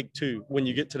that's big too when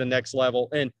you get to the next level.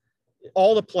 And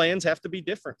all the plans have to be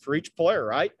different for each player,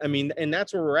 right? I mean, and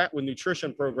that's where we're at with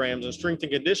nutrition programs and strength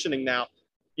and conditioning now.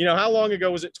 You know, how long ago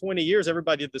was it? 20 years,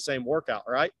 everybody did the same workout,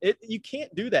 right? You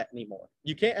can't do that anymore.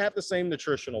 You can't have the same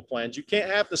nutritional plans. You can't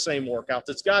have the same workouts.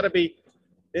 It's got to be,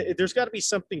 there's got to be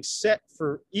something set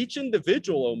for each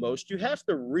individual almost. You have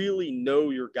to really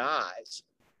know your guys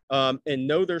and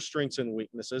know their strengths and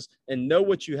weaknesses and know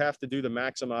what you have to do to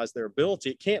maximize their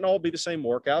ability. It can't all be the same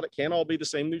workout. It can't all be the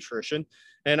same nutrition.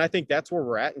 And I think that's where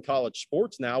we're at in college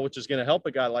sports now, which is going to help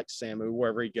a guy like Samu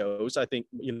wherever he goes. I think,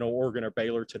 you know, Oregon or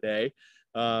Baylor today.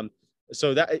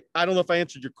 So that, I don't know if I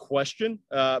answered your question,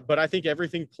 but I think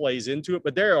everything plays into it.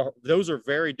 But those are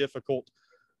very difficult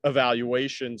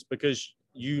evaluations because,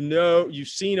 you know, you've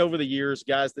seen over the years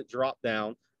guys that drop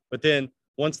down, but then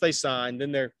once they sign,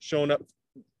 then they're showing up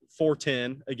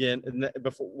 410 again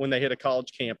before when they hit a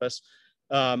college campus.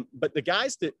 But the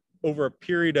guys that over a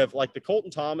period of like the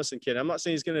Colton Thomas and kid, I'm not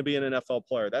saying he's going to be an NFL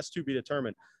player. That's to be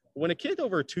determined. When a kid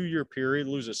over a 2-year period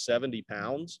loses 70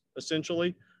 pounds,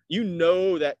 essentially, you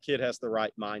know that kid has the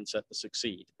right mindset to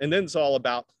succeed. And then it's all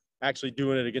about actually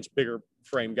doing it against bigger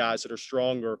frame guys that are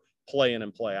stronger, play in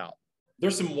and play out.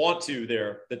 There's some want to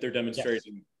there that they're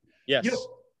demonstrating. Yes. You know,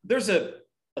 there's a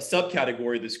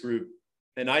subcategory of this group,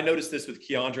 and I noticed this with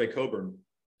Keandre Coburn.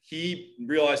 He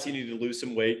realized he needed to lose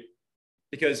some weight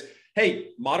because,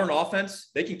 hey, modern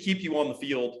offense, they can keep you on the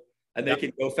field and they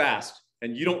can go fast,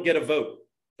 and you don't get a vote,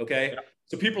 okay? Yeah.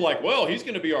 So people are like, well, he's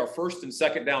going to be our first and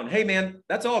second down. Hey, man,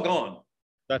 that's all gone.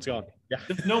 That's gone. Yeah.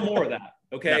 There's no more of that,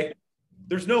 okay? Yeah.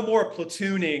 There's no more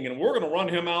platooning, and we're going to run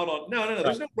him out on – no.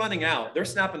 There's no running out. They're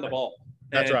snapping the ball.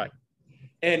 That's right.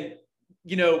 And,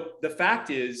 you know, the fact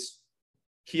is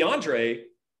Keandre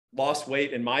lost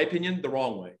weight, in my opinion, the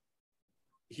wrong way.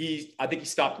 I think he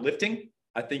stopped lifting.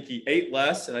 I think he ate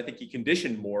less, and I think he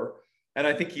conditioned more. And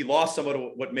I think he lost some of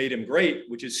what made him great,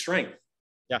 which is strength.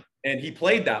 Yeah. And he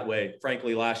played that way,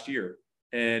 frankly, last year.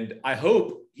 And I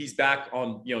hope he's back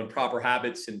on, you know, in proper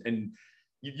habits. And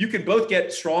you can both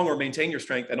get strong or maintain your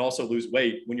strength and also lose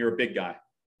weight when you're a big guy.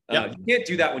 You can't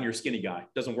do that when you're a skinny guy.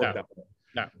 It doesn't work that way.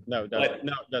 No, it doesn't.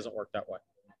 No, it doesn't work that way.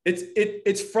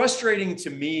 It's frustrating to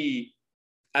me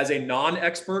as a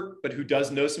non-expert, but who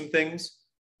does know some things,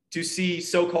 to see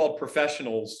so-called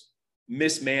professionals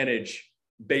mismanage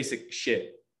basic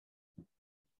shit.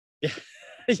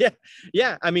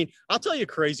 Yeah. I mean, I'll tell you a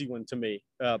crazy one to me,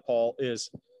 Paul, is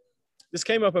this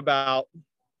came up about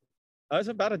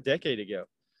a decade ago.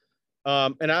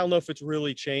 And I don't know if it's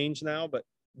really changed now, but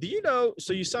do you know,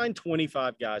 so you sign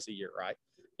 25 guys a year, right?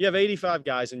 You have 85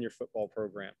 guys in your football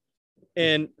program,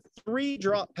 and 3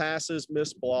 drop passes,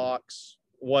 missed blocks,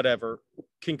 whatever,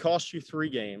 can cost you 3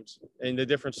 games. And the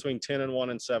difference between 10-1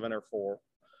 and 7 or 4,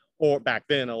 or back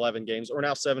then 11 games, or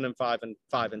now 7-5 and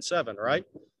 5-7, right?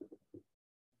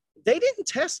 They didn't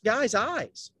test guys'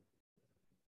 eyes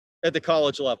at the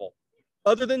college level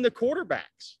other than the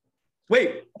quarterbacks.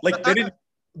 Wait, like they didn't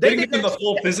give them the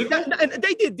full physical? And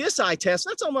they did this eye test.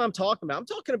 That's all I'm talking about. I'm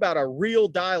talking about a real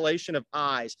dilation of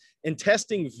eyes and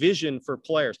testing vision for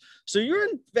players. So you're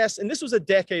investing, and this was a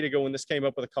decade ago when this came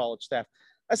up with the college staff.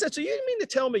 I said, so you mean to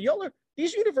tell me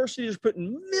these universities are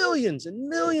putting millions and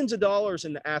millions of dollars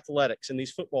into athletics in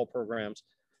these football programs,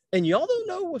 and y'all don't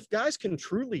know if guys can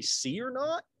truly see or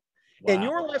not? Wow. And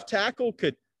your left tackle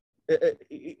could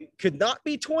not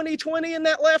be 20/20 in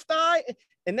that left eye,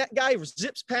 and that guy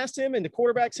zips past him and the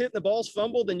quarterback's hitting the ball's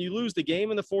fumbled, and you lose the game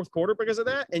in the fourth quarter because of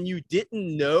that, and you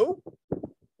didn't know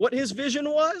what his vision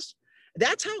was?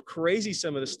 That's how crazy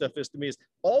some of this stuff is to me, is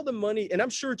all the money, and I'm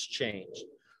sure it's changed,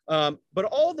 but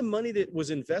all the money that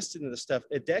was invested in this stuff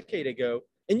a decade ago,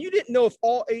 and you didn't know if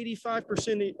all 85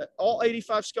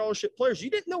 scholarship players,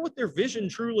 you didn't know what their vision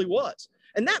truly was.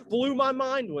 And that blew my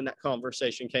mind when that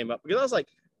conversation came up, because I was like,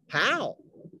 how?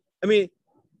 I mean,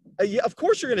 yeah, of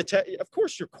course you're going to of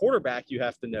course your quarterback you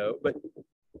have to know, but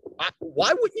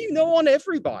why wouldn't you know on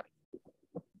everybody?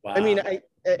 Wow. I mean,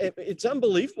 it's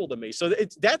unbelievable to me. So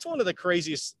that's one of the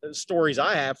craziest stories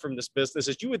I have from this business,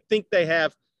 is you would think they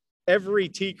have every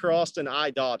T crossed and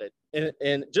I dotted.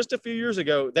 And just a few years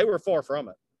ago, they were far from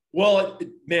it. Well,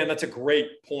 man, that's a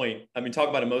great point. I mean, talk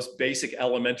about a most basic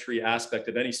elementary aspect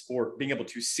of any sport, being able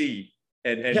to see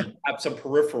and have some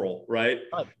peripheral, right?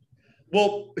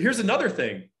 Well, here's another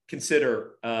thing.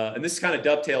 Consider, and this kind of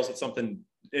dovetails with something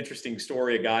interesting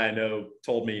story a guy I know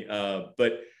told me,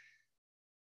 but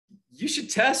you should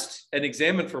test and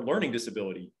examine for learning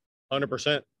disability.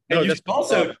 100%. And you should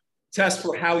also test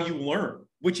for how you learn,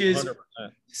 which is 100%.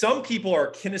 Some people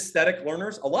are kinesthetic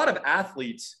learners. A lot of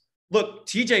athletes, look,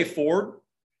 TJ Ford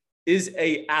is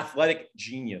a athletic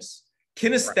genius.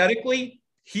 Kinesthetically,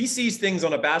 he sees things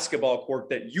on a basketball court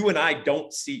that you and I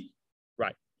don't see.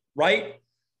 Right. Right.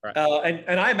 Right.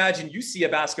 And I imagine you see a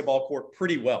basketball court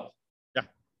pretty well. Yeah.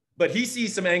 But he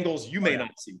sees some angles you may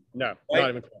not see. No, right? not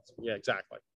even close. Yeah,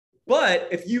 exactly.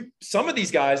 But some of these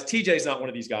guys, TJ's not one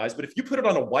of these guys, but if you put it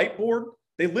on a whiteboard,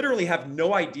 they literally have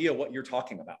no idea what you're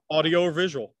talking about. Audio or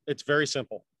visual. It's very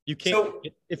simple. You can't,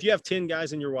 if you have 10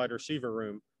 guys in your wide receiver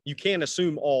room, you can't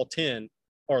assume all 10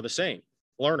 are the same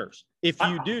learners. If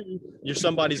you do,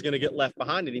 somebody's going to get left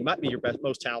behind, and he might be your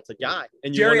most talented guy.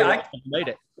 And you Jerry, made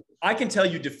it. I can tell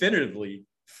you definitively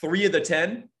 3 of the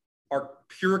 10 are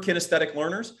pure kinesthetic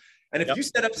learners. And if you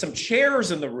set up some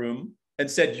chairs in the room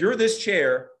and said, you're this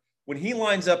chair, when he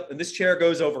lines up and this chair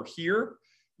goes over here,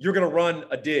 you're going to run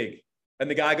a dig. And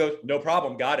the guy goes, no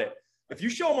problem, got it. If you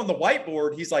show him on the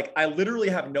whiteboard, he's like, I literally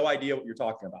have no idea what you're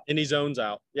talking about. And he zones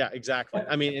out. Yeah, exactly.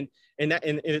 I mean, and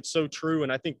it's so true.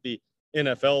 And I think the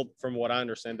NFL, from what I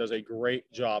understand, does a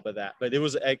great job of that. But it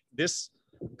was this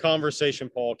conversation,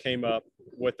 Paul, came up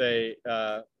with a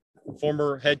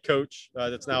former head coach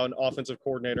that's now an offensive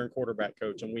coordinator and quarterback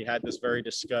coach. And we had this very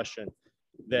discussion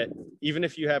that even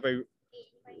if you have a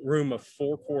room of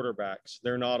 4 quarterbacks,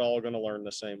 they're not all going to learn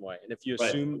the same way. And if you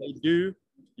assume they do,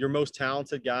 your most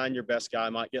talented guy and your best guy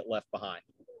might get left behind.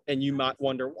 And you might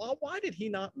wonder, well, why did he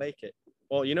not make it?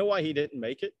 Well, you know why he didn't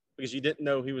make it? Because you didn't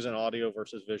know he was an audio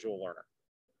versus visual learner.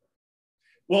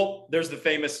 Well, there's the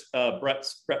famous Brett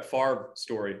Favre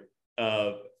story.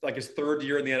 Like his 3rd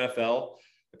year in the NFL,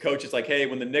 the coach is like, hey,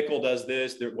 when the nickel does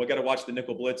this, we got to watch the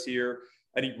nickel blitz here.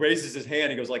 And he raises his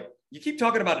hand. He goes like, you keep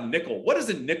talking about a nickel. What is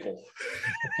a nickel?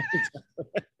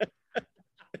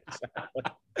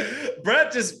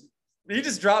 Brett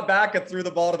just dropped back and threw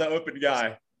the ball to the open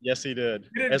guy. Yes, he did.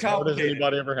 He didn't as hard as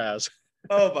anybody ever has.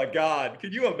 Oh my God.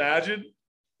 Can you imagine?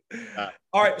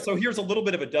 All right. So here's a little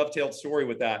bit of a dovetailed story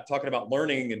with that, talking about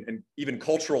learning and even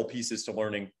cultural pieces to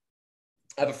learning.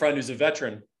 I have a friend who's a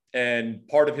veteran, and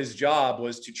part of his job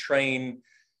was to train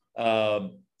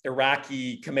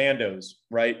Iraqi commandos,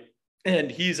 right?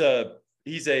 And he's a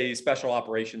special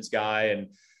operations guy, and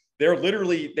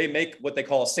they make what they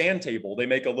call a sand table. They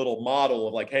make a little model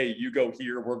of like, hey, you go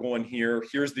here, we're going here.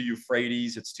 Here's the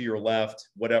Euphrates, it's to your left,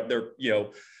 whatever,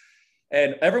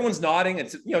 and everyone's nodding.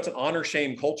 It's an honor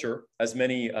shame culture, as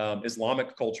many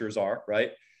Islamic cultures are,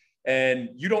 right? And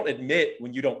you don't admit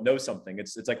when you don't know something.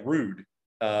 It's like rude,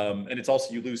 and it's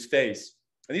also you lose face.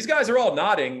 And these guys are all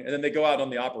nodding, and then they go out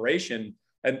on the operation,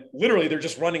 and literally they're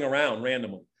just running around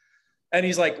randomly. And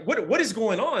he's like, what is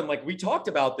going on? Like, we talked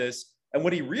about this. And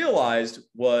what he realized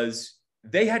was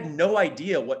they had no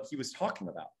idea what he was talking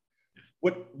about.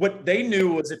 What they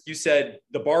knew was if you said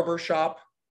the barber shop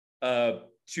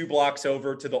 2 blocks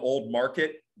over to the old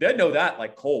market, they'd know that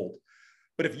like cold.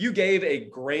 But if you gave a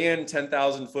grand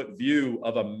 10,000-foot view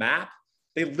of a map,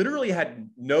 they literally had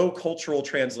no cultural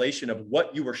translation of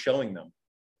what you were showing them.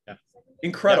 Yeah.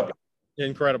 Incredible. Yeah.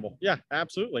 Incredible. Yeah,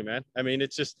 absolutely, man. I mean,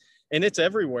 it's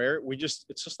everywhere.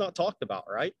 It's just not talked about,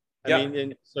 right? I mean,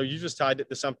 and so you just tied it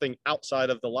to something outside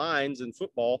of the lines in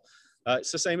football.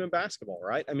 It's the same in basketball,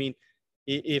 right? I mean,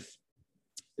 if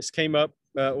this came up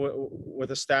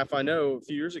with a staff I know a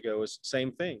few years ago, is the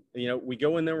same thing. We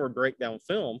go in there and we break down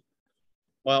film.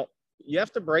 Well, you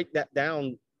have to break that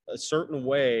down a certain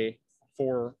way.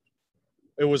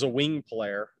 It was a wing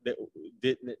player that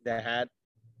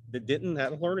didn't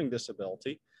have a learning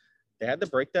disability. They had to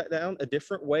break that down a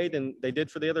different way than they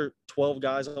did for the other 12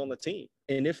 guys on the team.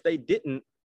 And if they didn't,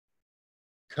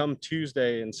 come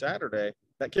Tuesday and Saturday,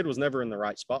 that kid was never in the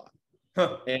right spot.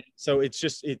 Huh. And so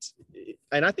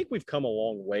and I think we've come a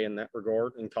long way in that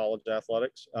regard in college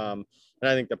athletics. And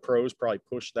I think the pros probably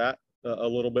push that a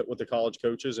little bit with the college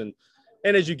coaches. And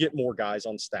as you get more guys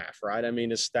on staff, right? I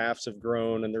mean, as staffs have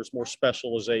grown and there's more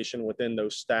specialization within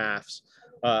those staffs,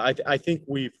 I think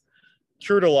we've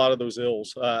cured a lot of those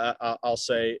ills, I'll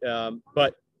say.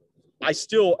 But I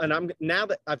still, and now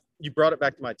that you brought it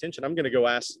back to my attention, I'm going to go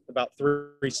ask about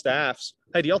 3 staffs.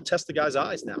 Hey, do y'all test the guy's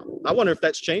eyes now? I wonder if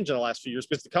that's changed in the last few years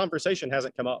because the conversation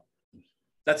hasn't come up.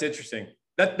 That's interesting.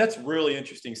 That's really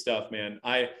interesting stuff, man.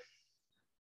 That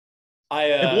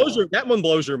one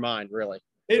blows your mind, really.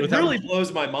 It really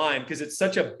blows my mind because it's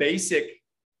such a basic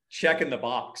check in the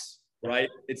box, right?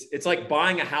 It's like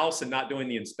buying a house and not doing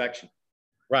the inspection.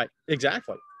 Right.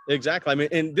 Exactly. I mean,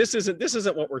 and this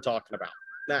isn't what we're talking about.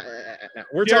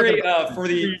 We're Jerry, talking about for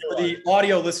the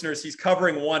audio listeners, he's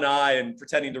covering one eye and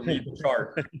pretending to read the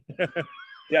chart.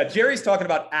 Yeah, Jerry's talking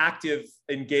about active,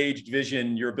 engaged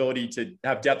vision, your ability to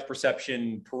have depth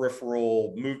perception,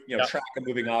 peripheral, track a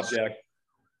moving object.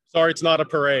 Sorry, it's not a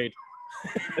parade.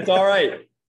 It's all right.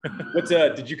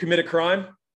 Did you commit a crime?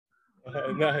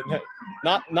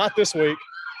 Not this week.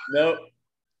 No.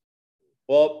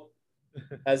 Well,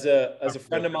 as a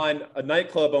friend of mine, a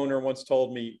nightclub owner once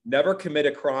told me, never commit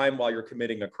a crime while you're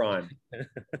committing a crime. And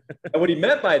what he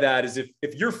meant by that is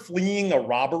if you're fleeing a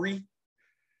robbery,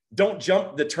 don't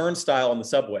jump the turnstile on the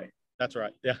subway. That's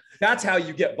right. Yeah. That's how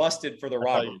you get busted for the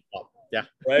robbery. Yeah.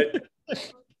 Right.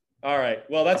 All right.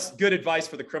 Well, that's good advice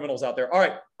for the criminals out there. All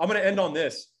right. I'm going to end on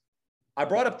this. I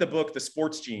brought up the book, The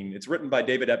Sports Gene. It's written by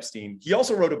David Epstein. He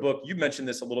also wrote a book, you mentioned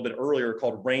this a little bit earlier,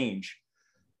 called Range.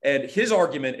 And his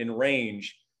argument in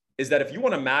Range is that if you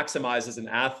want to maximize as an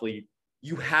athlete,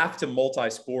 you have to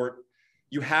multi-sport.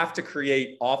 You have to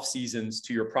create off seasons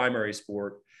to your primary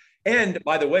sport. And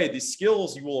by the way, the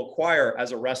skills you will acquire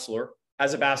as a wrestler,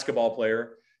 as a basketball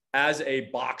player, as a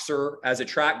boxer, as a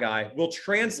track guy will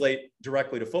translate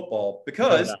directly to football,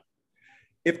 because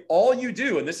if all you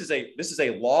do, and this is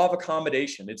a law of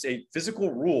accommodation, it's a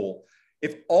physical rule.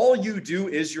 If all you do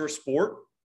is your sport,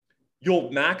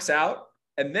 you'll max out,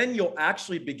 and then you'll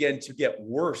actually begin to get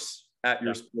worse at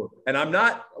your sport. And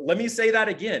let me say that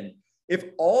again. If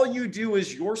all you do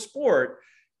is your sport,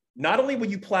 not only will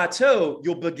you plateau,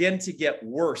 you'll begin to get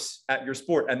worse at your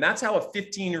sport. And that's how a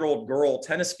 15-year-old girl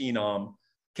tennis phenom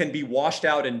can be washed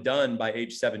out and done by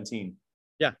age 17.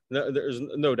 Yeah, there's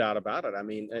no doubt about it. I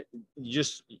mean, and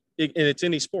it's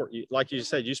any sport. Like you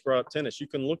said, you just brought up tennis. You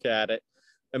can look at it.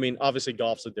 I mean, obviously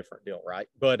golf's a different deal, right?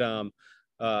 But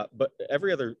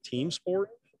every other team sport,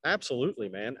 absolutely,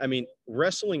 man. I mean,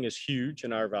 wrestling is huge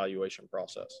in our evaluation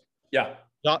process. Yeah.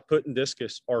 Shot put and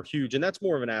discus are huge, and that's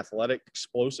more of an athletic,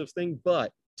 explosive thing.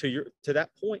 But to that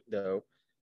point, though,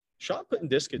 shot put and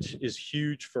discus is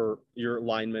huge for your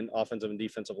linemen, offensive and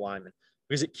defensive linemen,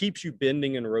 because it keeps you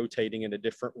bending and rotating in a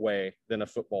different way than a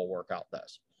football workout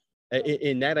does.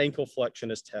 And that ankle flexion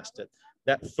is tested.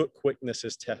 That foot quickness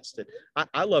is tested.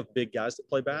 I love big guys that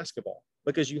play basketball,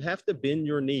 because you have to bend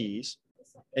your knees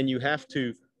and you have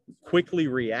to quickly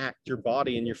react. Your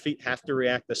body and your feet have to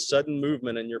react to sudden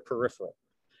movement in your peripheral.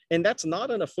 And that's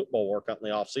not in a football workout in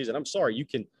the off season. I'm sorry, you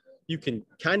can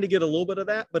kind of get a little bit of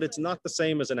that, but it's not the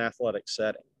same as an athletic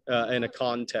setting. In a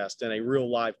contest, in a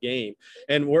real live game.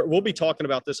 And we'll be talking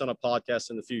about this on a podcast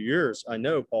in a few years. I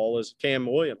know, Paul, is Cam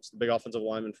Williams, the big offensive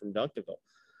lineman from Duncanville.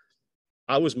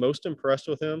 I was most impressed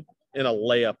with him in a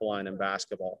layup line in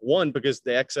basketball. One, because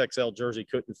the XXL jersey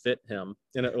couldn't fit him,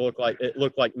 and it looked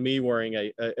like me wearing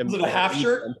a half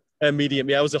shirt, a medium.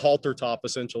 Yeah, it was a halter top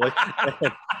essentially,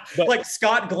 but, like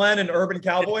Scott Glenn and Urban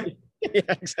Cowboy. Yeah,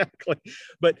 exactly.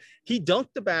 But he dunked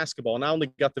the basketball, and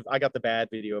I got the bad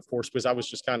video, of course, because I was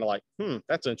just kind of like,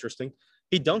 that's interesting.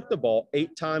 He dunked the ball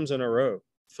 8 times in a row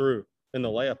through in the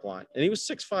layup line, and he was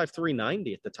 6'5",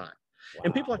 390 at the time. Wow.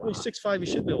 And people are like, well, 6'5", you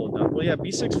should be able to dunk. Well, yeah,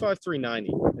 be 6'5",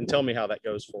 390, and tell me how that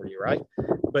goes for you, right?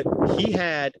 But he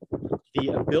had the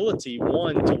ability,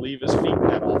 one, to leave his feet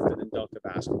that often and dunk the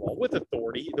basketball with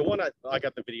authority. The one I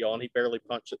got the video on, he barely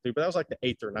punched it through, but that was like the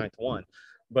 8th or 9th one.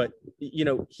 But,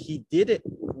 he did it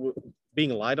being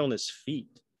light on his feet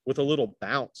with a little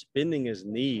bounce, bending his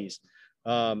knees.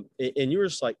 And you were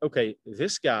just like, okay,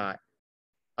 this guy,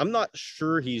 I'm not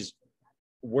sure he's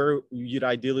where you'd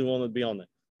ideally want to be on the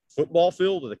football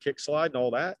field or the kick slide and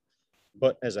all that.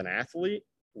 But as an athlete,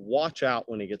 watch out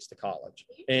when he gets to college.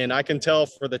 And I can tell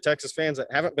for the Texas fans that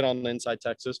haven't been on the Inside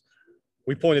Texas,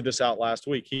 we pointed this out last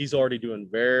week. He's already doing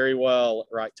very well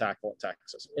at right tackle at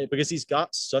Texas because he's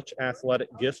got such athletic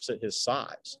gifts at his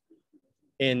size.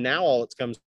 And now all it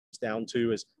comes down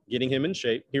to is getting him in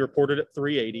shape. He reported at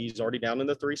 380. He's already down in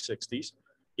the 360s.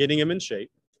 Getting him in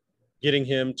shape, getting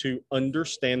him to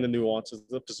understand the nuances of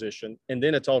the position. And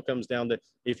then it all comes down to,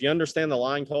 if you understand the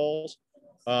line calls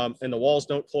and the walls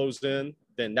don't close in,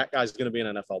 then that guy's going to be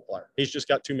an NFL player. He's just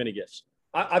got too many gifts.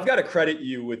 I've got to credit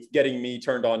you with getting me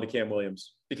turned on to Cam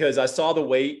Williams, because I saw the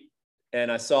weight and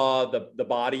I saw the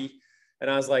body and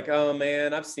I was like, oh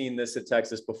man, I've seen this at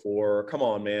Texas before. Come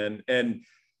on, man. And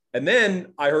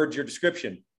then I heard your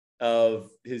description of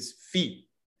his feet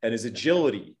and his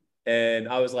agility. And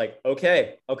I was like,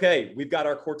 okay, we've got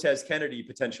our Cortez Kennedy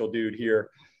potential dude here.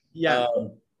 Yeah.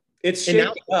 It's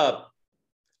shaking up.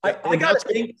 I got to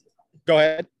think. Go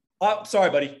ahead. Sorry,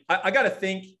 buddy. I got to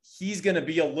think he's going to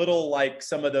be a little like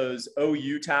some of those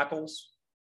OU tackles.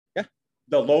 Yeah.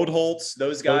 The Load Holtz,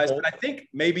 those guys. But I think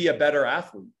maybe a better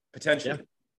athlete, potentially.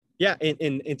 Yeah,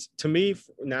 and it's, to me,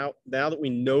 now that we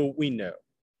know,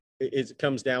 it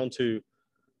comes down to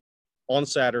on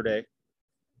Saturday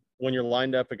when you're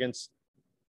lined up against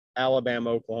Alabama,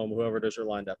 Oklahoma, whoever it is you're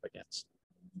lined up against,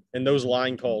 and those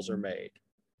line calls are made.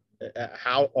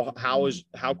 How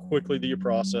quickly do you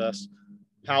process?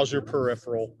 How's your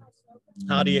peripheral?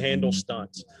 How do you handle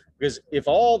stunts? Because if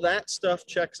all that stuff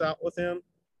checks out with him,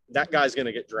 that guy's going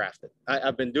to get drafted.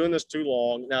 I've been doing this too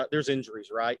long. Now there's injuries,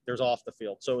 right? There's off the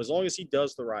field. So as long as he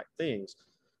does the right things,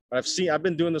 but I've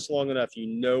been doing this long enough. You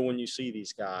know, when you see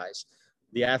these guys,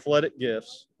 the athletic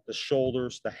gifts, the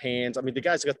shoulders, the hands. I mean, the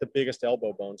guy's got the biggest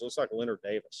elbow bones. It looks like Leonard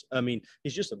Davis. I mean,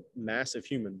 he's just a massive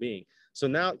human being. So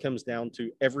now it comes down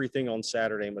to everything on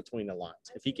Saturday in between the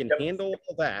lines. If he can handle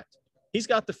all that, he's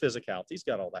got the physicality. He's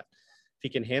got all that. If he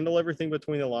can handle everything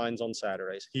between the lines on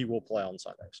Saturdays, he will play on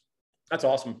Sundays. That's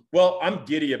awesome. Well, I'm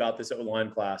giddy about this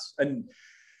O-line class. And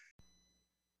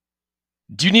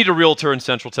do you need a realtor in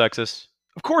Central Texas?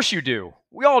 Of course you do.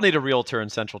 We all need a realtor in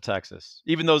Central Texas,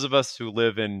 even those of us who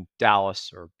live in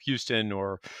Dallas or Houston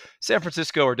or San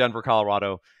Francisco or Denver,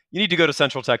 Colorado. You need to go to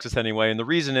Central Texas anyway. And the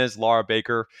reason is Laura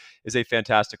Baker is a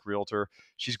fantastic realtor.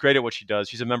 She's great at what she does.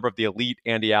 She's a member of the elite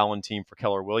Andy Allen team for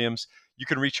Keller Williams. You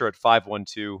can reach her at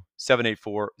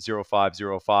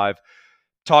 512-784-0505.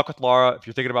 Talk with Laura. If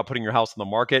you're thinking about putting your house on the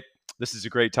market, this is a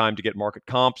great time to get market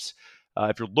comps.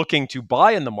 If you're looking to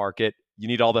buy in the market, you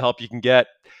need all the help you can get.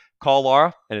 Call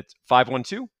Laura, and it's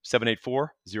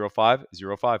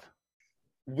 512-784-0505.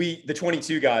 The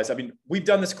 22 guys, I mean, we've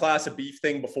done this class of beef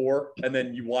thing before, and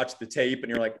then you watch the tape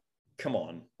and you're like, come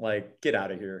on, like, get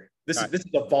out of here. This is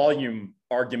a volume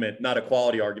argument, not a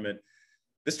quality argument.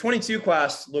 This 22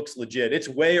 class looks legit. It's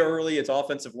way early. It's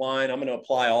offensive line. I'm going to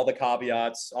apply all the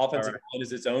caveats. Offensive line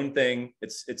is its own thing.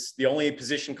 It's the only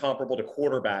position comparable to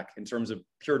quarterback in terms of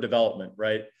pure development,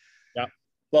 right? Yeah.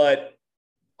 But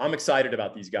I'm excited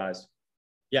about these guys.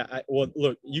 Yeah. Well,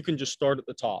 look, you can just start at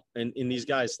the top. And these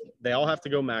guys, they all have to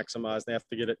go maximize. They have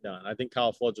to get it done. I think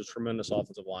Kyle Flood's a tremendous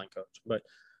offensive line coach. But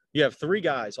you have three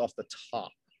guys off the top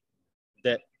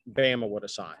that Bama would have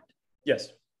signed. Yes.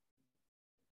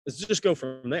 Let's just go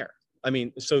from there. I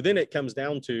mean, so then it comes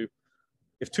down to,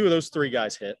 if two of those three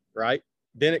guys hit, right,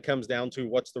 then it comes down to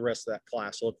what's the rest of that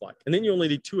class look like. And then you only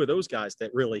need two of those guys that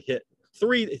really hit.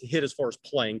 Three to hit as far as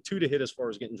playing, two to hit as far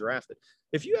as getting drafted.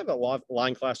 If you have a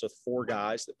line class with four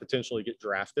guys that potentially get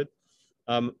drafted,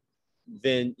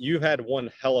 then you've had one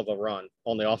hell of a run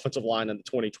on the offensive line in the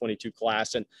 2022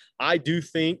 class. And I do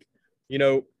think, you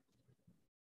know,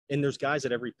 and there's guys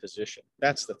at every position.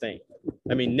 That's the thing.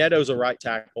 I mean, Neto's a right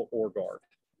tackle or guard.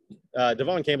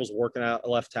 Devon Campbell's working out a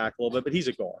left tackle a little bit, but he's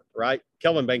a guard, right?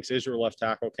 Kelvin Banks is your left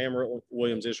tackle. Cameron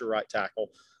Williams is your right tackle.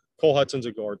 Cole Hudson's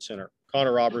a guard center.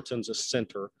 Connor Robertson's a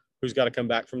center who's got to come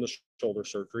back from the shoulder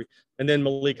surgery. And then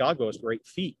Malik Agbo has great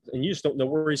feet. And you just don't know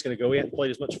where he's going to go. He hasn't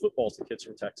played as much football as the kids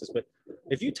from Texas. But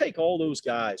if you take all those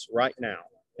guys right now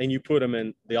and you put them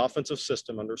in the offensive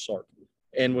system under Sark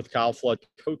and with Kyle Flood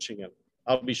coaching him,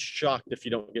 I'll be shocked if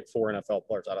you don't get four NFL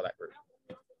players out of that group.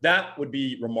 That would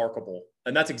be remarkable.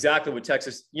 And that's exactly what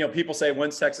Texas, you know, people say,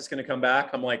 when's Texas going to come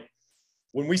back? I'm like,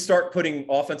 when we start putting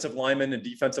offensive linemen and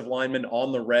defensive linemen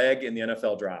on the reg in the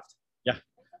NFL draft. Yeah.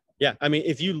 Yeah. I mean,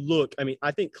 if you look, I mean,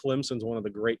 I think Clemson's one of the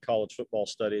great college football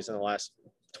studies in the last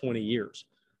 20 years.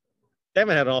 They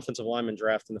haven't had an offensive lineman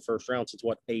draft in the first round since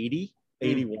what, 80,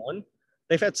 81?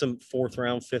 They've had some fourth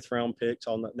round, fifth round picks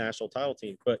on the national title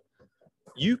team, but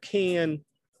you can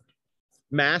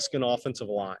mask an offensive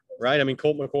line, right? I mean,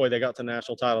 Colt McCoy, they got the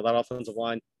national title. That offensive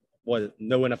line was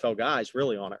no NFL guys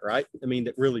really on it, right? I mean,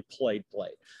 that really played.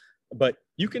 But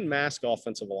you can mask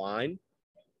offensive line.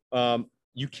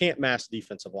 You can't mask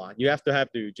defensive line. You have to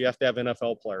have dudes. You have to have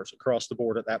NFL players across the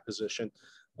board at that position.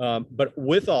 But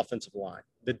with offensive line,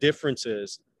 the difference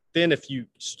is then if you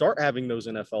start having those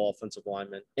NFL offensive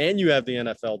linemen and you have the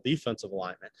NFL defensive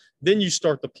linemen, then you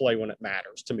start to play when it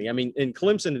matters to me. I mean, and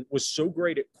Clemson was so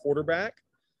great at quarterback,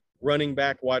 running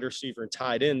back, wide receiver, and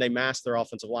tight end. They masked their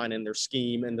offensive line and their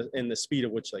scheme and the speed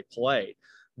at which they played.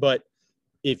 But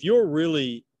if you're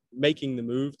really making the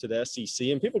move to the SEC,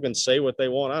 and people can say what they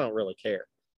want, I don't really care.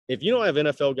 If you don't have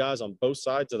NFL guys on both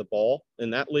sides of the ball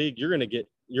in that league, you're going to get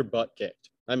your butt kicked.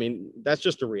 I mean, that's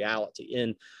just a reality.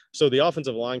 And so the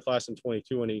offensive line class in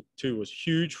 2022 was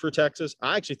huge for Texas.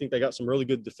 I actually think they got some really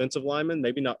good defensive linemen,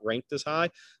 maybe not ranked as high,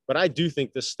 but I do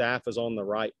think this staff is on the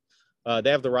right.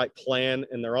 They have the right plan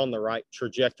and they're on the right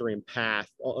trajectory and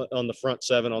path on the front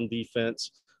seven on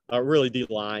defense, really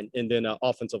D-line, and then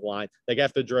offensive line. They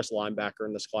have to address linebacker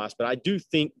in this class, but I do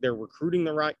think they're recruiting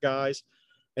the right guys.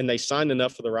 and they signed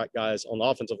enough for the right guys on the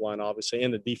offensive line, obviously,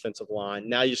 and the defensive line.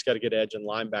 Now you just got to get edge and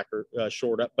linebacker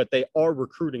shored up, but they are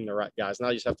recruiting the right guys. Now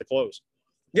you just have to close.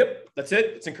 Yep, that's it.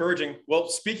 It's encouraging. Well,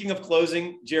 speaking of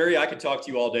closing, Jerry, I could talk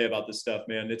to you all day about this stuff,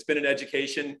 man. It's been an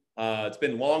education. It's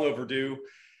been long overdue.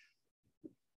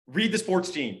 Read the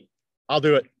Sports Gene. I'll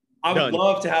do it. I would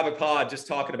love to have a pod just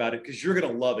talking about it because you're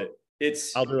going to love it.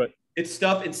 I'll do it. It's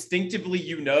stuff instinctively,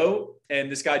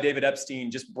 and this guy, David Epstein,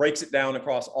 just breaks it down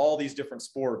across all these different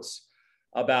sports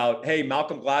about, hey,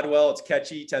 Malcolm Gladwell, it's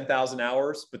catchy, 10,000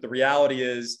 hours. But the reality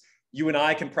is you and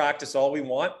I can practice all we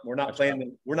want. We're not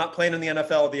playing. We're not playing in the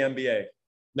NFL or the NBA.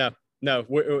 No,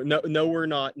 we're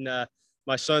not. And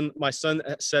my son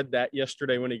said that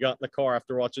yesterday when he got in the car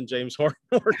after watching James Harden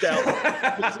work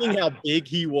out. Seeing how big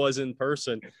he was in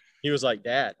person, he was like,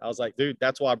 "Dad." I was like, "Dude,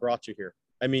 that's why I brought you here."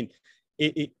 I mean,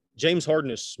 James Harden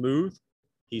is smooth.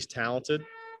 He's talented,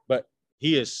 but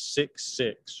he is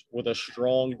 6'6" with a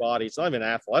strong body. It's not even an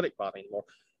athletic body anymore.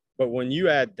 But when you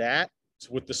add that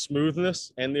with the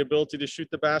smoothness and the ability to shoot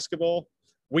the basketball,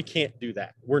 we can't do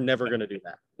that. We're never going to do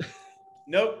that.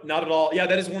 Nope, not at all. Yeah,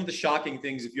 that is one of the shocking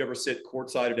things if you ever sit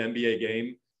courtside at an NBA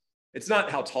game. It's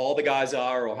not how tall the guys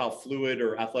are or how fluid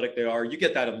or athletic they are. You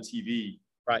get that on TV.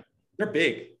 Right. They're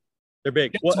big. They're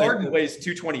big. Harden weighs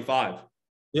 225.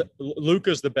 Yeah,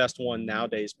 Luka's the best one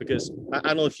nowadays because I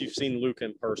don't know if you've seen Luka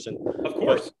in person. Of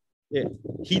course. Yeah,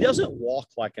 he doesn't walk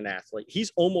like an athlete.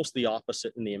 He's almost the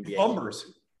opposite in the NBA. Numbers.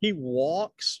 He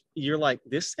walks. You're like,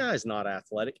 this guy's not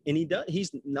athletic, and he does. He's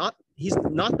not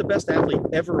the best athlete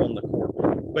ever on the court.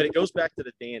 But it goes back to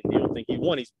the Dan Neal thing.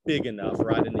 He's big enough,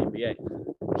 right, in the NBA.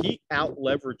 He out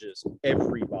leverages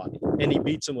everybody, and he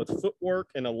beats them with footwork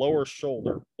and a lower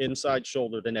shoulder, inside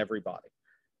shoulder than everybody.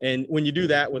 And when you do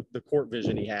that with the court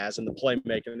vision he has and the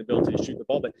playmaking and the ability to shoot the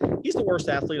ball, but he's the worst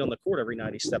athlete on the court every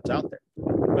night he steps out there.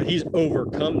 But he's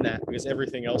overcome that because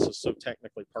everything else is so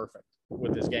technically perfect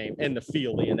with his game and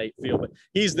the innate feel. But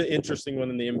he's the interesting one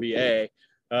in the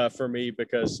NBA for me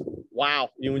because,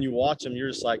 wow, when you watch him, you're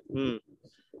just like,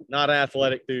 not an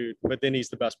athletic dude, but then he's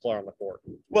the best player on the court.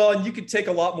 Well, and you could take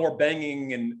a lot more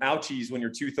banging and ouchies when you're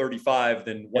 235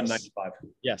 than 195.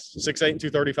 Yes, 6'8" and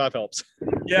 235 helps.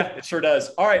 Yeah, it sure does.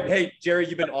 All right. Hey, Jerry,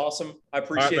 you've been awesome. I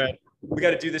appreciate it. We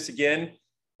got to do this again.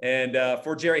 And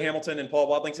for Jerry Hamilton and Paul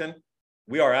Wadlington,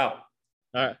 we are out.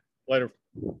 All right. Later.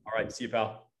 All right. See you,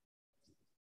 pal.